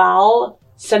while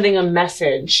sending a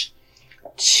message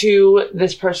to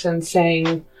this person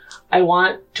saying, I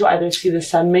want to either see the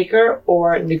Sunmaker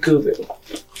or Nagubu.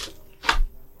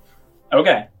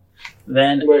 Okay.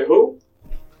 Then Wait, who?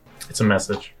 It's a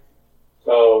message.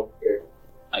 Oh,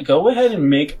 okay. go ahead and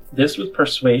make this with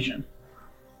persuasion.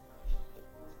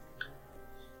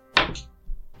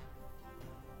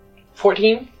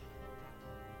 14?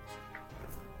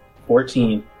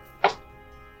 14.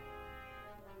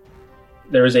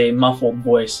 There is a muffled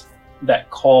voice that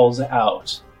calls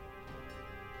out.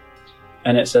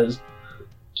 And it says,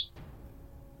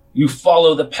 "You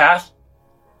follow the path?"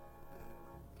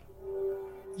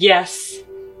 Yes.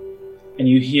 And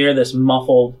you hear this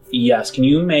muffled yes. Can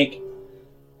you make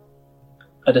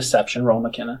a deception roll,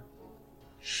 McKenna?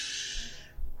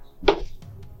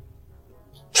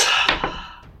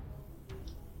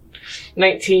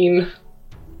 $19.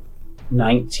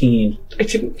 19. I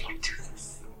didn't want to do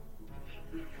this.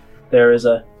 There is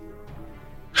a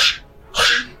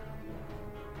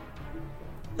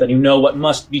then you know what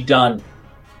must be done.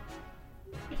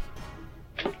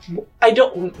 I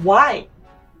don't. Why?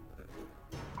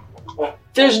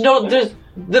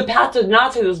 The path does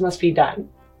not say this must be done.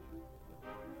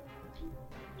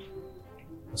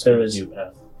 There is You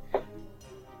path.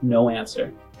 no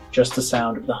answer. Just the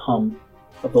sound of the hum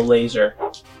of the laser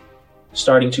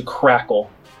starting to crackle.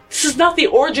 This is not the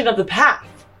origin of the path.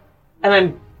 And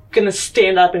I'm gonna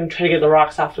stand up and try to get the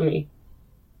rocks off of me.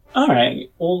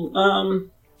 Alright. Well, we'll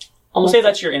Almost say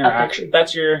that's your interaction.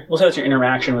 epic. We'll say that's your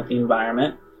interaction with the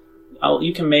environment.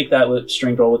 You can make that with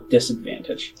strength roll with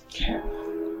disadvantage. Okay.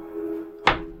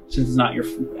 Since it's not your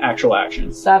actual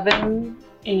action. 7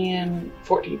 and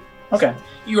 14. Okay.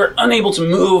 You are unable to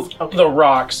move the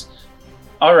rocks.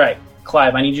 Alright,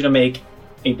 Clive, I need you to make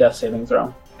a death saving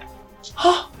throw.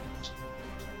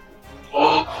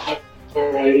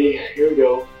 Alrighty, here we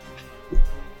go.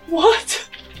 What?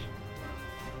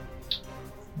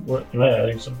 What? Am I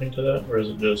adding something to that, or is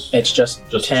it just It's just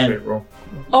a 10. straight roll?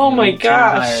 Oh my 10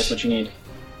 higher is gosh. what you need.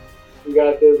 You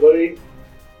got this, buddy?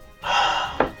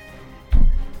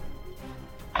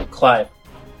 Clive,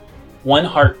 one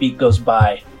heartbeat goes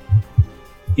by.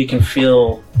 You can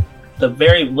feel the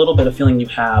very little bit of feeling you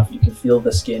have. You can feel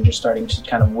the skin just starting to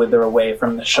kind of wither away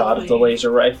from the shot of the laser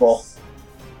rifle.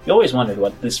 You always wondered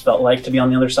what this felt like to be on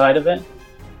the other side of it.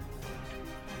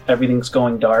 Everything's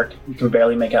going dark. You can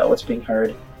barely make out what's being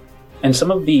heard. And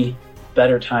some of the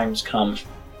better times come.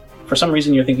 For some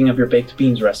reason, you're thinking of your baked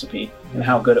beans recipe and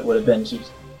how good it would have been to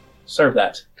serve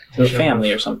that to a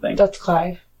family or something. That's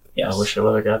Clive. Yes. I wish I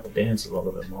would have got the dance a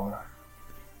little bit more.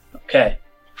 Okay.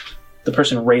 The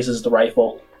person raises the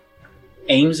rifle,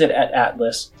 aims it at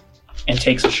Atlas, and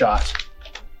takes a shot.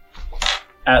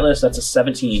 Atlas, that's a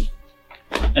 17.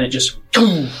 And it just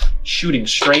shooting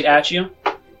straight at you.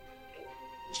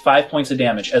 5 points of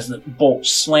damage as the bolt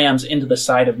slams into the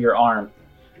side of your arm.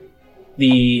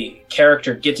 The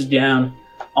character gets down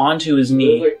onto his Is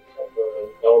knee. it like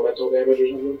elemental damage or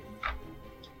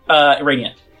something?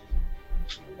 Radiant.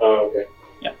 Oh, okay.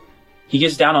 He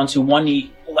gets down onto one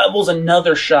knee, levels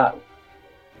another shot,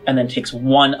 and then takes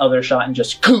one other shot and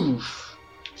just and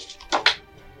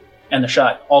the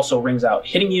shot also rings out,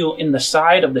 hitting you in the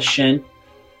side of the shin.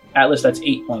 Atlas, that's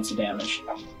 8 points of damage.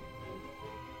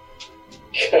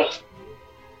 Yeah.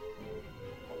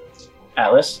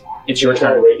 Atlas, it's your It's all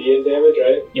turn. radiant damage,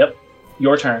 right? Yep,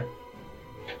 your turn.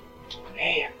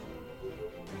 Damn.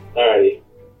 Alrighty.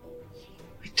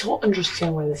 I don't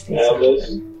understand why this needs to Atlas.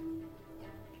 happen.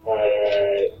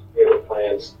 Alright. We have the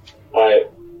plans. Alright.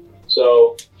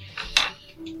 So.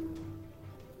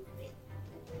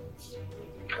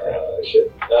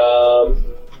 Shit. I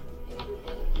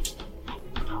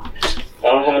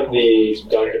don't don't have the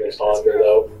Dr. Natonder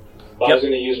though. But I was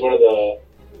going to use one of the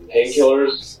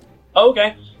painkillers.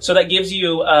 Okay, so that gives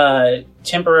you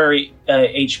temporary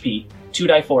HP.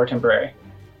 2d4 temporary.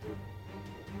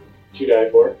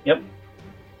 2d4? Yep.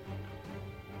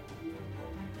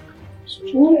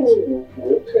 Ooh,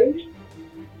 okay.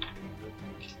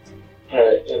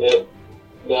 Alright, and then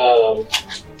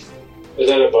is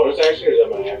that a bonus action or is that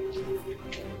my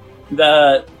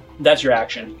action? That's your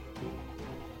action.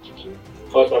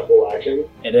 Oh, it's my full action?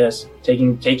 It is.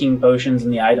 Taking potions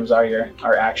and the items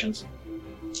are actions.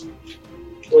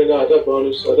 Wait, no, I thought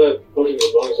potions was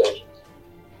bonus action.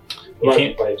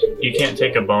 You can't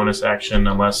take a bonus action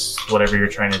unless whatever you're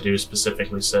trying to do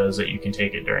specifically says that you can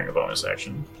take it during a bonus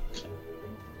action.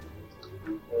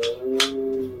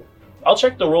 I'll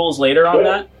check the rules later on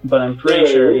that, but I'm pretty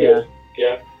sure, yeah.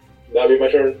 Yeah, that'll be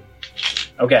my turn.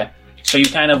 Okay, so you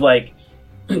kind of like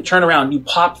turn around, you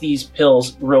pop these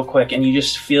pills real quick, and you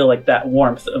just feel like that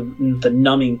warmth of the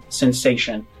numbing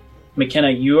sensation.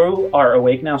 McKenna, you are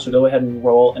awake now, so go ahead and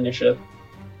roll initiative.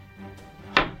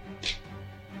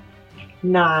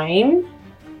 9.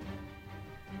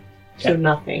 So Okay.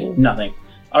 nothing. Nothing.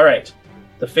 All right.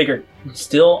 The figure,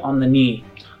 still on the knee,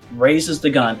 raises the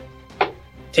gun,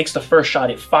 takes the first shot.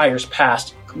 It fires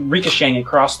past, ricocheting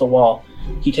across the wall.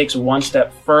 He takes one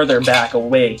step further back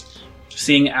away,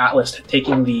 seeing Atlas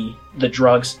taking the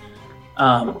drugs,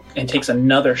 and takes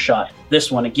another shot.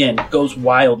 This one, again, goes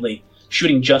wildly,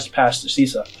 shooting just past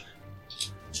Cisa.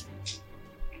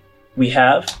 We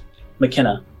have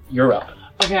McKenna. You're up.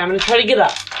 Okay, I'm gonna try to get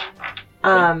up.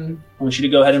 I want you to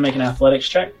go ahead and make an athletics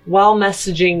check. While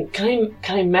messaging, can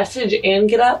I message and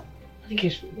get up? I think I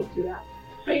should be able to do that.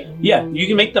 Right? Yeah, you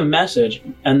can make the message,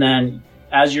 and then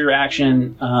as your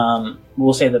action,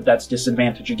 we'll say that that's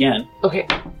disadvantage again. Okay.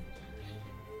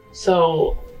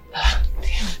 So,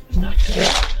 damn it, I'm not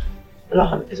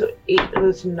gonna. So 8,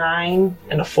 it's 9,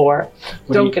 and a 4.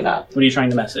 Don't get up. What are you trying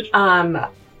to message?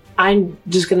 I'm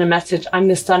just gonna message. I'm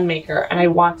the Sunmaker, and I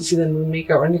want to see the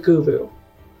Moonmaker or Naguvu.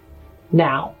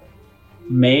 Now.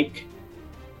 Make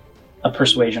a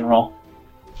persuasion roll.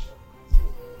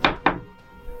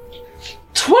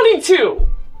 22.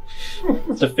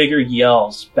 The figure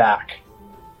yells back,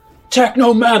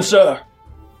 "Technomancer!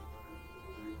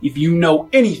 If you know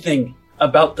anything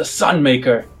about the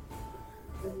Sunmaker,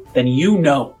 then you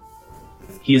know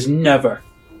he is never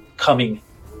coming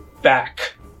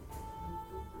back."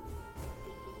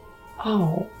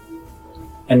 Oh.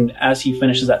 And as he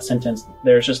finishes that sentence,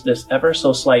 there's just this ever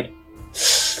so slight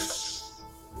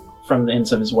from the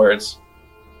ends of his words.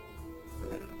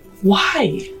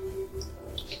 Why?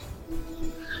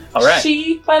 All right.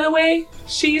 She, by the way,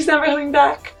 she's never coming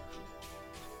back.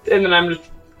 And then I'm just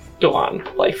go on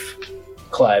life.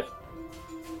 Clive,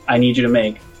 I need you to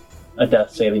make a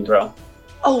death saving throw.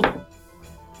 Oh.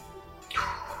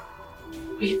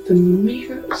 Wait, the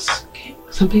Moonmakers can't.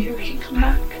 Sunmaker can't come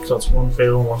back. So it's 1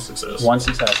 fail and 1 success. One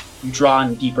success. You draw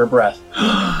in a deeper breath.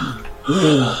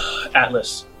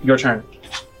 Atlas, your turn.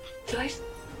 Did I?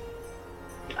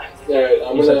 Alright,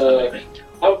 I'm You said gonna. something.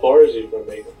 How far is he from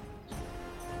me?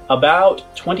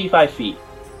 About 25 feet.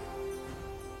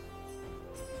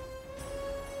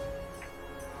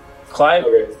 Clive,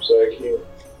 Okay, so I can't.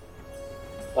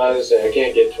 I was gonna say, I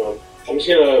can't get to him. I'm just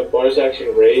gonna bonus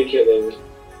action rage and then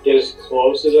get as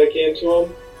close as I can to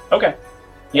him. okay.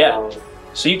 Yeah,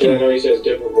 so you I can, know he says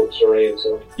difficult terrain,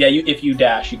 so. yeah, if you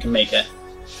dash, you can make it.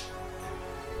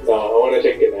 No, I want to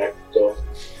take an act,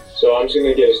 so I'm just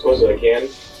gonna get as close as I can,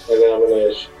 and then I'm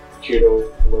gonna shoot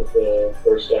him with the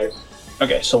first axe.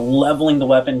 Okay, so leveling the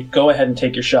weapon, go ahead and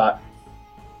take your shot.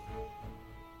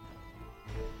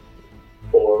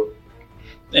 4.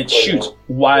 It shoots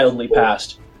wildly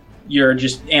past. You're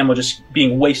just, ammo just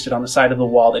being wasted on the side of the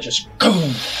wall that just,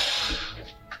 boom.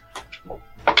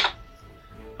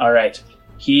 All right,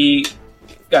 he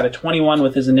got a 21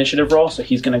 with his initiative roll, so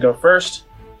he's going to go first.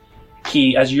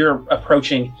 He, as you're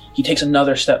approaching, he takes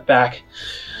another step back,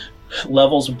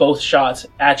 levels both shots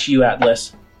at you,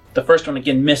 Atlas. The first one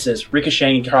again misses,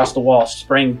 ricocheting across the wall,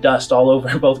 spraying dust all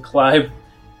over both Clive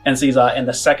and Caesar, and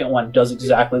the second one does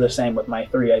exactly the same with my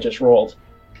 3 I just rolled.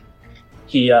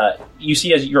 He, you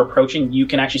see as you're approaching, you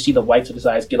can actually see the whites of his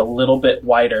eyes get a little bit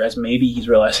wider as maybe he's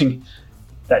realizing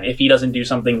that if he doesn't do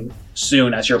something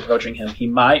soon as you're approaching him, he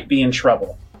might be in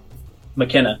trouble.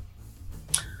 McKenna.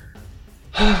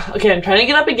 Okay, I'm trying to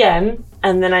get up again,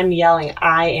 and then I'm yelling,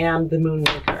 I am the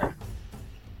Moonmaker.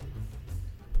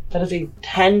 That is a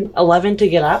 11 to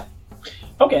get up.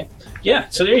 Okay, yeah,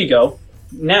 so there you go.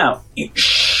 Now, you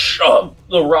shove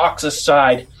the rocks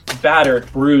aside,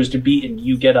 battered, bruised, beaten,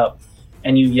 you get up,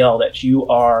 and you yell that you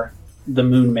are the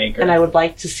Moonmaker. And I would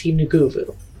like to see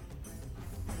Nugubu.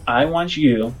 I want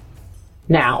you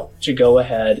Now. to go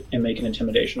ahead and make an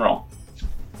intimidation roll.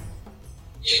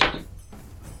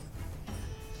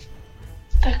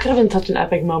 That could have been such an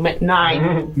epic moment.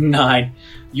 9. 9.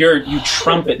 You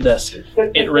trumpet this.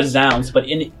 It resounds, but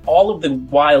in all of the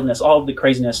wildness, all of the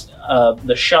craziness of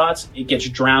the shots, it gets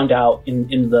drowned out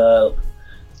in the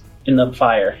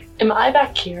fire. Am I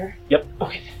back here? Yep.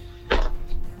 Okay.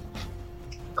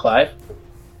 Clive?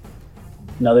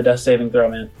 Another death saving throw,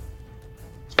 man.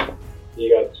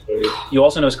 You got 20. You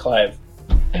also notice Clive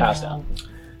passed out.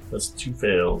 That's 2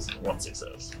 fails, 1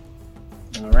 success.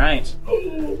 All right.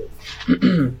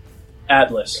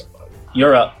 Atlas,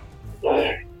 you're up.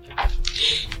 Alright,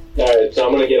 so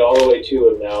I'm gonna get all the way to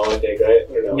him now, I think, right?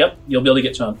 Or no? Yep, you'll be able to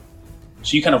get to him.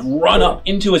 So you kind of run up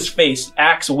into his face,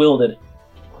 axe wielded.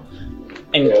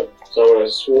 And Yep. So I'm gonna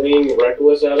swing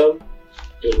reckless at him.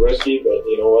 Just risky, but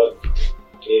you know what?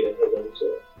 Need to hit him,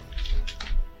 so.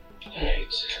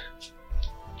 Alright.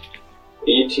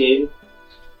 18.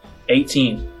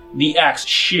 18. The axe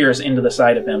shears into the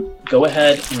side of him. Go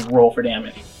ahead and roll for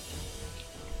damage.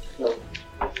 No.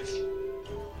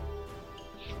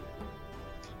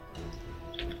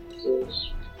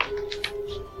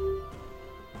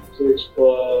 6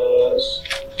 plus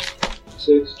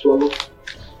 6, 12.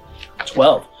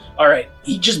 12. All right.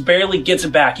 He just barely gets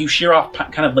it back. You shear off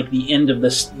kind of like the end of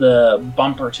the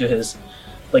bumper to his,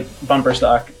 like, bumper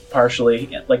stock partially,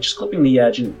 like just clipping the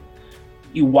edge, and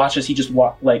you watch as he just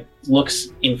looks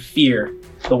in fear.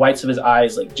 The whites of his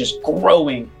eyes like just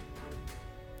growing.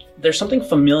 There's something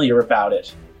familiar about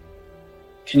it.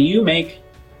 Can you make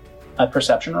a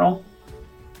perception roll?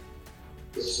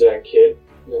 This is that kid.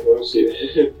 Let me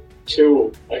see.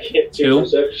 2. I can't do 2?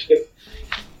 perception.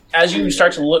 As you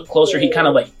start to look closer, he kind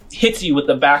of like hits you with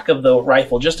the back of the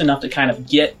rifle just enough to kind of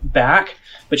get back,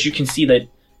 but you can see that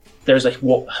there's a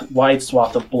wide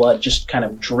swath of blood just kind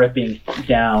of dripping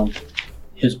down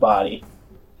his body.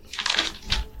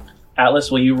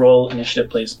 Atlas, will you roll initiative,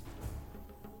 please?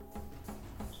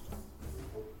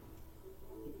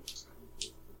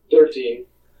 13.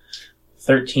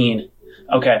 13.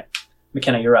 Okay.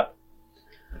 McKenna, you're up.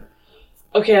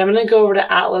 Okay, I'm gonna go over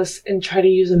to Atlas and try to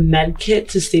use a med kit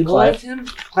to stabilize him.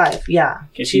 Clive, yeah.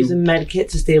 Okay, so To use a med kit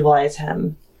to stabilize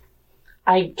him.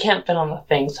 I can't fit on the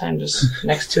thing, so I'm just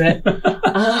next to it.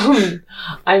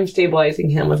 I'm stabilizing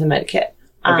him with a med kit.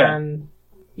 Okay.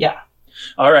 Yeah.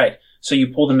 All right. So you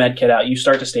pull the med kit out. You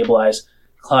start to stabilize.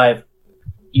 Clive,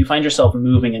 you find yourself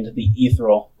moving into the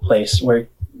ethereal place where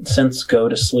synths go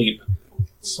to sleep.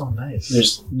 So nice.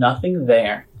 There's nothing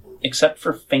there except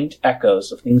for faint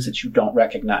echoes of things that you don't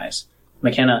recognize.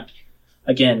 McKenna,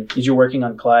 again, as you're working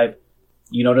on Clive,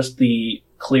 you notice the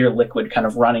clear liquid kind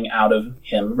of running out of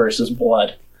him versus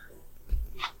blood.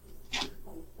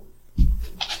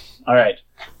 All right.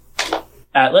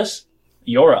 Atlas,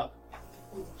 you're up.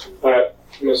 Alright,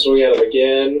 I'm gonna swing at him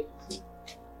again.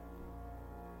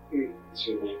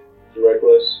 Excuse me.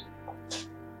 Reckless.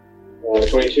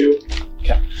 22.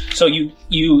 So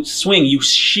you swing, you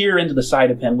shear into the side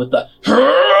of him with the...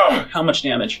 How much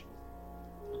damage?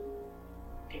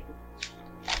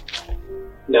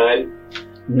 9.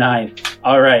 9.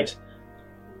 All right.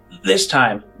 This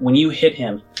time, when you hit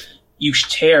him, you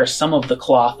tear some of the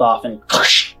cloth off and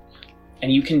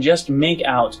you can just make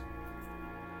out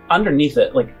underneath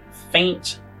it, like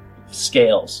faint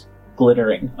scales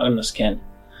glittering on the skin.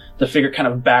 The figure kind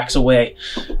of backs away.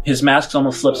 His mask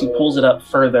almost slips. He pulls it up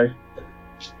further.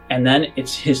 And then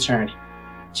it's his turn.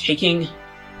 Taking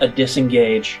a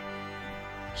disengage,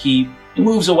 he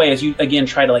moves away as you again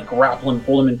try to like grapple and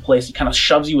hold him in place. He kind of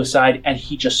shoves you aside and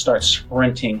he just starts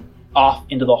sprinting off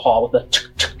into the hall with a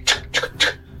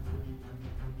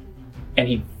and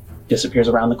he disappears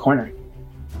around the corner.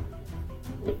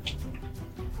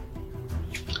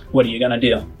 What are you gonna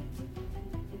do?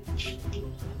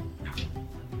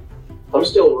 I'm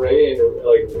still raging,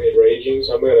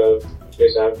 so I'm gonna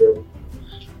chase after him.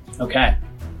 Okay.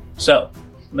 So,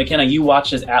 McKenna, you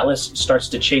watch as Atlas starts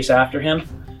to chase after him.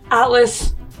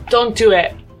 Atlas, don't do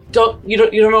it. You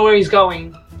don't know where he's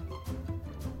going.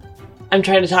 I'm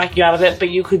trying to talk you out of it, but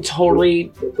you could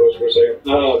totally... Of course, for a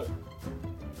second.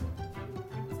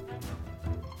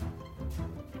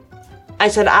 I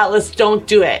said, Atlas, don't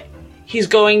do it. He's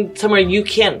going somewhere you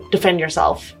can't defend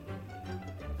yourself.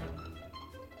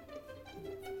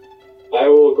 I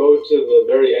will go to the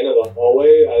very end of the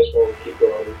hallway. I just want to keep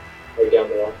going like down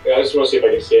the wall. Yeah, I just want to see if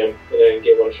I can see him and then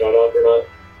get one shot off or not.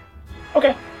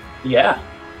 Okay. Yeah.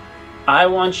 I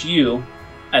want you,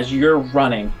 as you're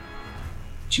running,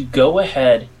 to go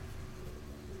ahead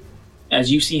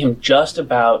as you see him just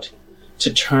about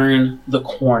to turn the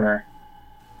corner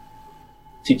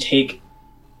to take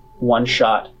one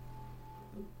shot.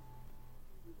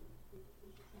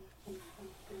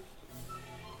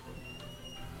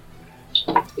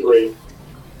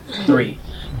 Three.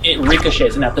 It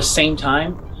ricochets, and at the same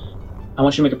time, I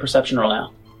want you to make a perception roll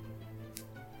now.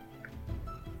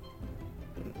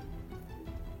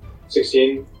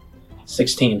 16.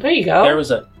 16. There you go. There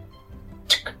was a...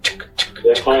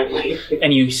 Yeah, finally.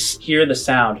 And you hear the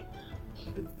sound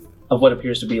of what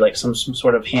appears to be like some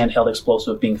sort of handheld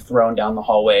explosive being thrown down the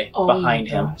hallway behind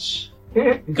him. Gosh.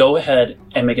 Go ahead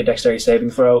and make a dexterity saving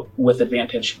throw with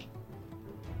advantage.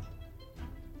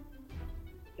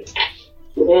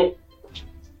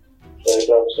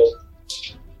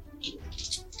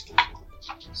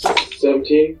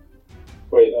 17.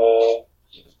 Wait,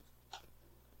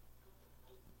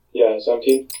 yeah,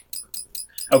 17.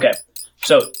 Okay,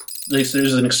 so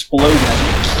there's an explosion as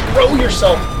you throw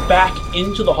yourself back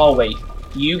into the hallway.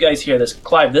 You guys hear this.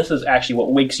 Clive, this is actually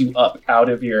what wakes you up out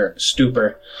of your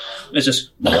stupor. It's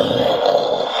just...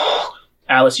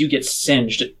 Alice, you get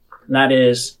singed. And that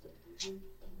is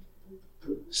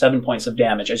 7 points of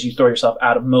damage as you throw yourself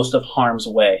out of most of harm's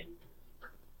way.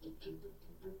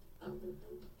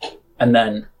 And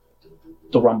then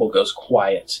the rumble goes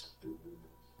quiet.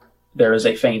 There is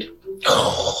a faint...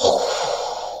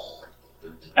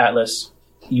 Atlas,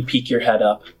 you peek your head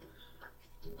up.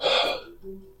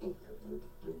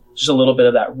 Just a little bit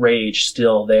of that rage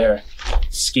still there,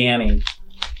 scanning.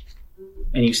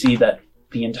 And you see that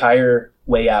the entire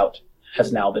way out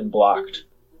has now been blocked.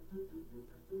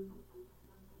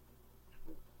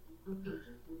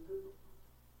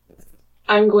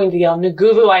 I'm going to yell,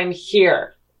 Naguvu, I'm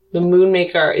here. The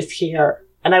Moonmaker is here.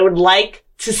 And I would like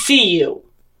to see you.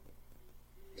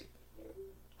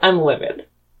 I'm livid.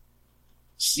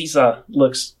 Sisa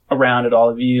looks around at all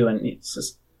of you and he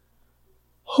says,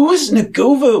 "Who is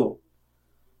Naguvu?"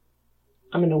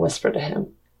 I'm going to whisper to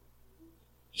him.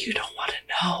 You don't want to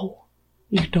know.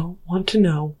 You don't want to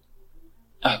know.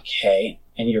 Okay,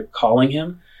 and you're calling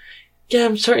him? Yeah,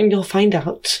 I'm certain you'll find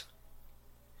out.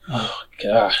 Oh,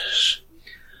 gosh.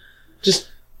 Just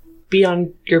be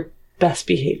on your best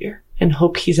behavior and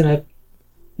hope he's in a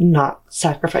not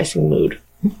sacrificing mood.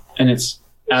 And it's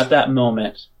at that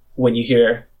moment when you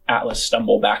hear Atlas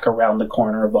stumble back around the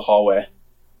corner of the hallway.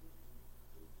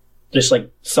 Just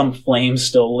like some flames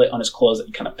still lit on his clothes that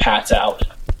he kind of pats out.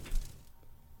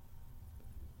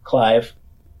 Clive,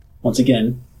 once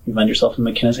again, you find yourself in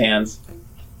McKenna's hands.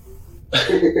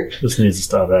 This needs to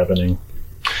stop happening.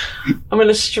 I'm going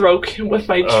to stroke him with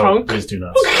my trunk. Please do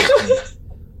not.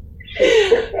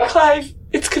 Clive,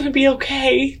 it's going to be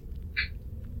okay.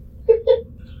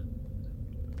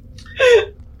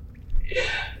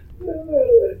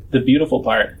 The beautiful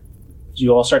part is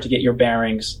you all start to get your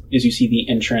bearings as you see the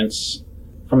entrance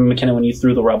from McKenna when you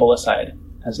threw the rubble aside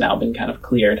has now been kind of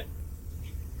cleared.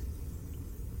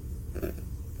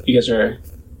 You guys are,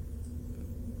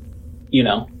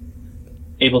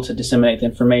 able to disseminate the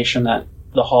information that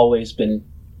the hallway's been,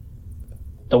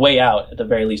 the way out at the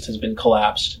very least has been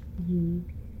collapsed. Mm-hmm.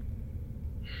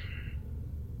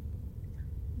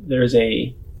 There's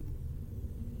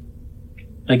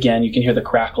again, you can hear the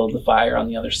crackle of the fire on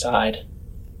the other side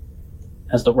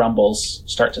as the rumbles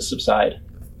start to subside.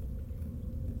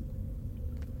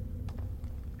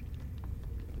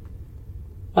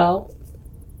 Well,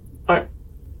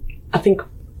 I think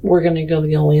we're going to go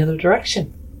the only other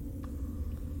direction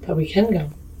that we can go.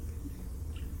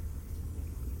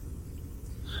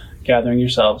 Gathering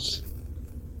yourselves,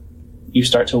 you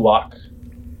start to walk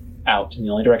out in the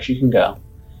only direction you can go.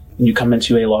 And you come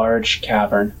into a large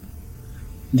cavern.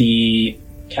 The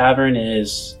cavern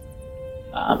is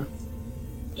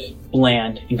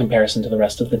bland in comparison to the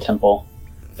rest of the temple.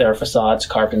 There are facades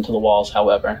carved into the walls,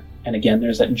 however. And again,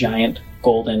 there's that giant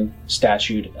golden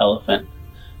statued elephant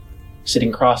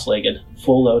sitting cross-legged,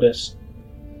 full lotus,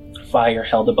 fire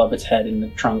held above its head in the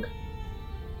trunk.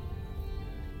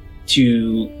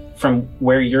 From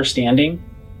where you're standing,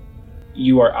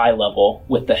 you are eye level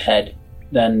with the head.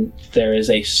 Then there is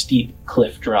a steep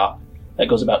cliff drop that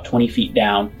goes about 20 feet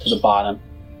down to the bottom.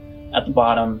 At the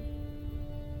bottom,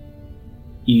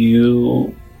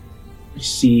 you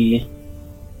see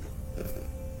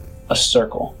a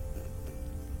circle.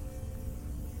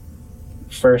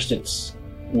 First, it's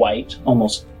white,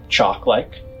 almost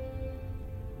chalk-like.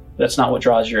 That's not what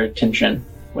draws your attention.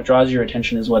 What draws your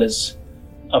attention is what is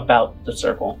about the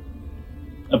circle.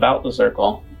 About the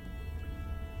circle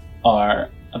are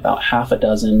about half a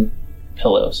dozen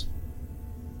pillows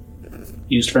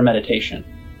used for meditation.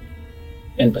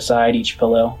 And beside each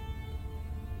pillow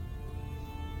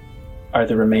are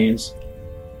the remains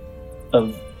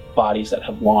of bodies that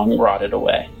have long rotted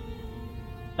away.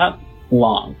 Not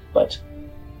long, but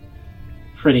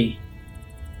pretty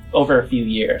over a few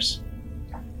years.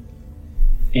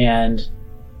 And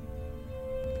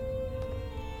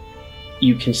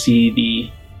you can see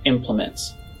the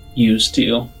implements used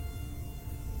to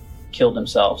kill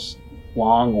themselves.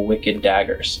 Long, wicked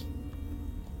daggers,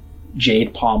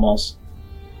 jade pommels,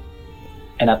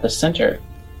 and at the center,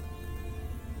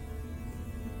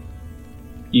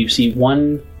 you see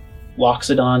one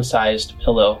Loxodon-sized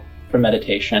pillow for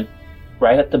meditation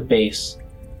right at the base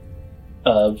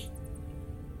of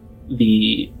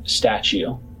the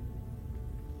statue.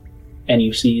 And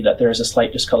you see that there is a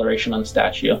slight discoloration on the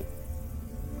statue.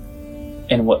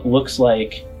 And what looks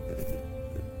like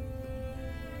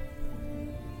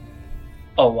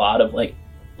a lot of like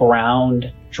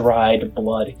browned, dried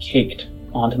blood caked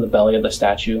onto the belly of the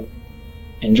statue.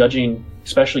 And judging,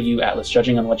 especially you, Atlas,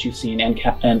 judging on what you've seen,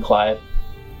 and Clive,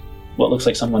 what looks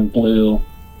like someone blew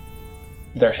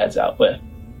their heads out with.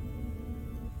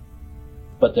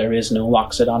 But there is no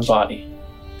Loxodon body.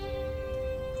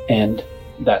 And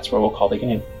that's where we'll call the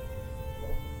game.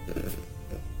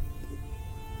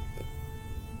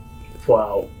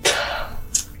 Wow.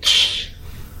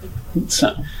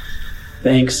 So,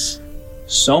 thanks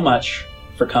so much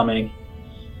for coming.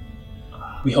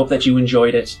 We hope that you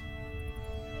enjoyed it.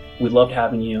 We loved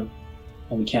having you,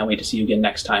 and we can't wait to see you again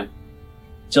next time.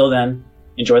 Till then,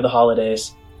 enjoy the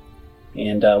holidays,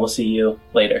 and we'll see you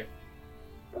later.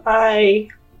 Bye.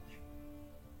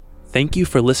 Thank you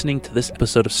for listening to this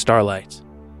episode of Starlight.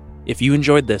 If you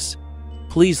enjoyed this,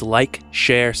 please like,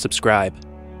 share, subscribe.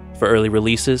 For early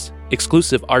releases,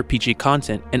 exclusive RPG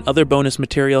content, and other bonus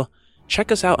material,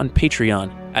 check us out on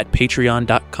Patreon at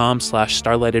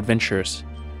patreon.com/starlightadventures.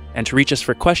 And to reach us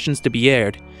for questions to be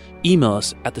aired, email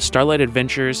us at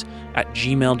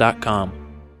thestarlightadventures@gmail.com.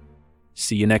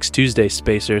 See you next Tuesday,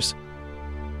 Spacers.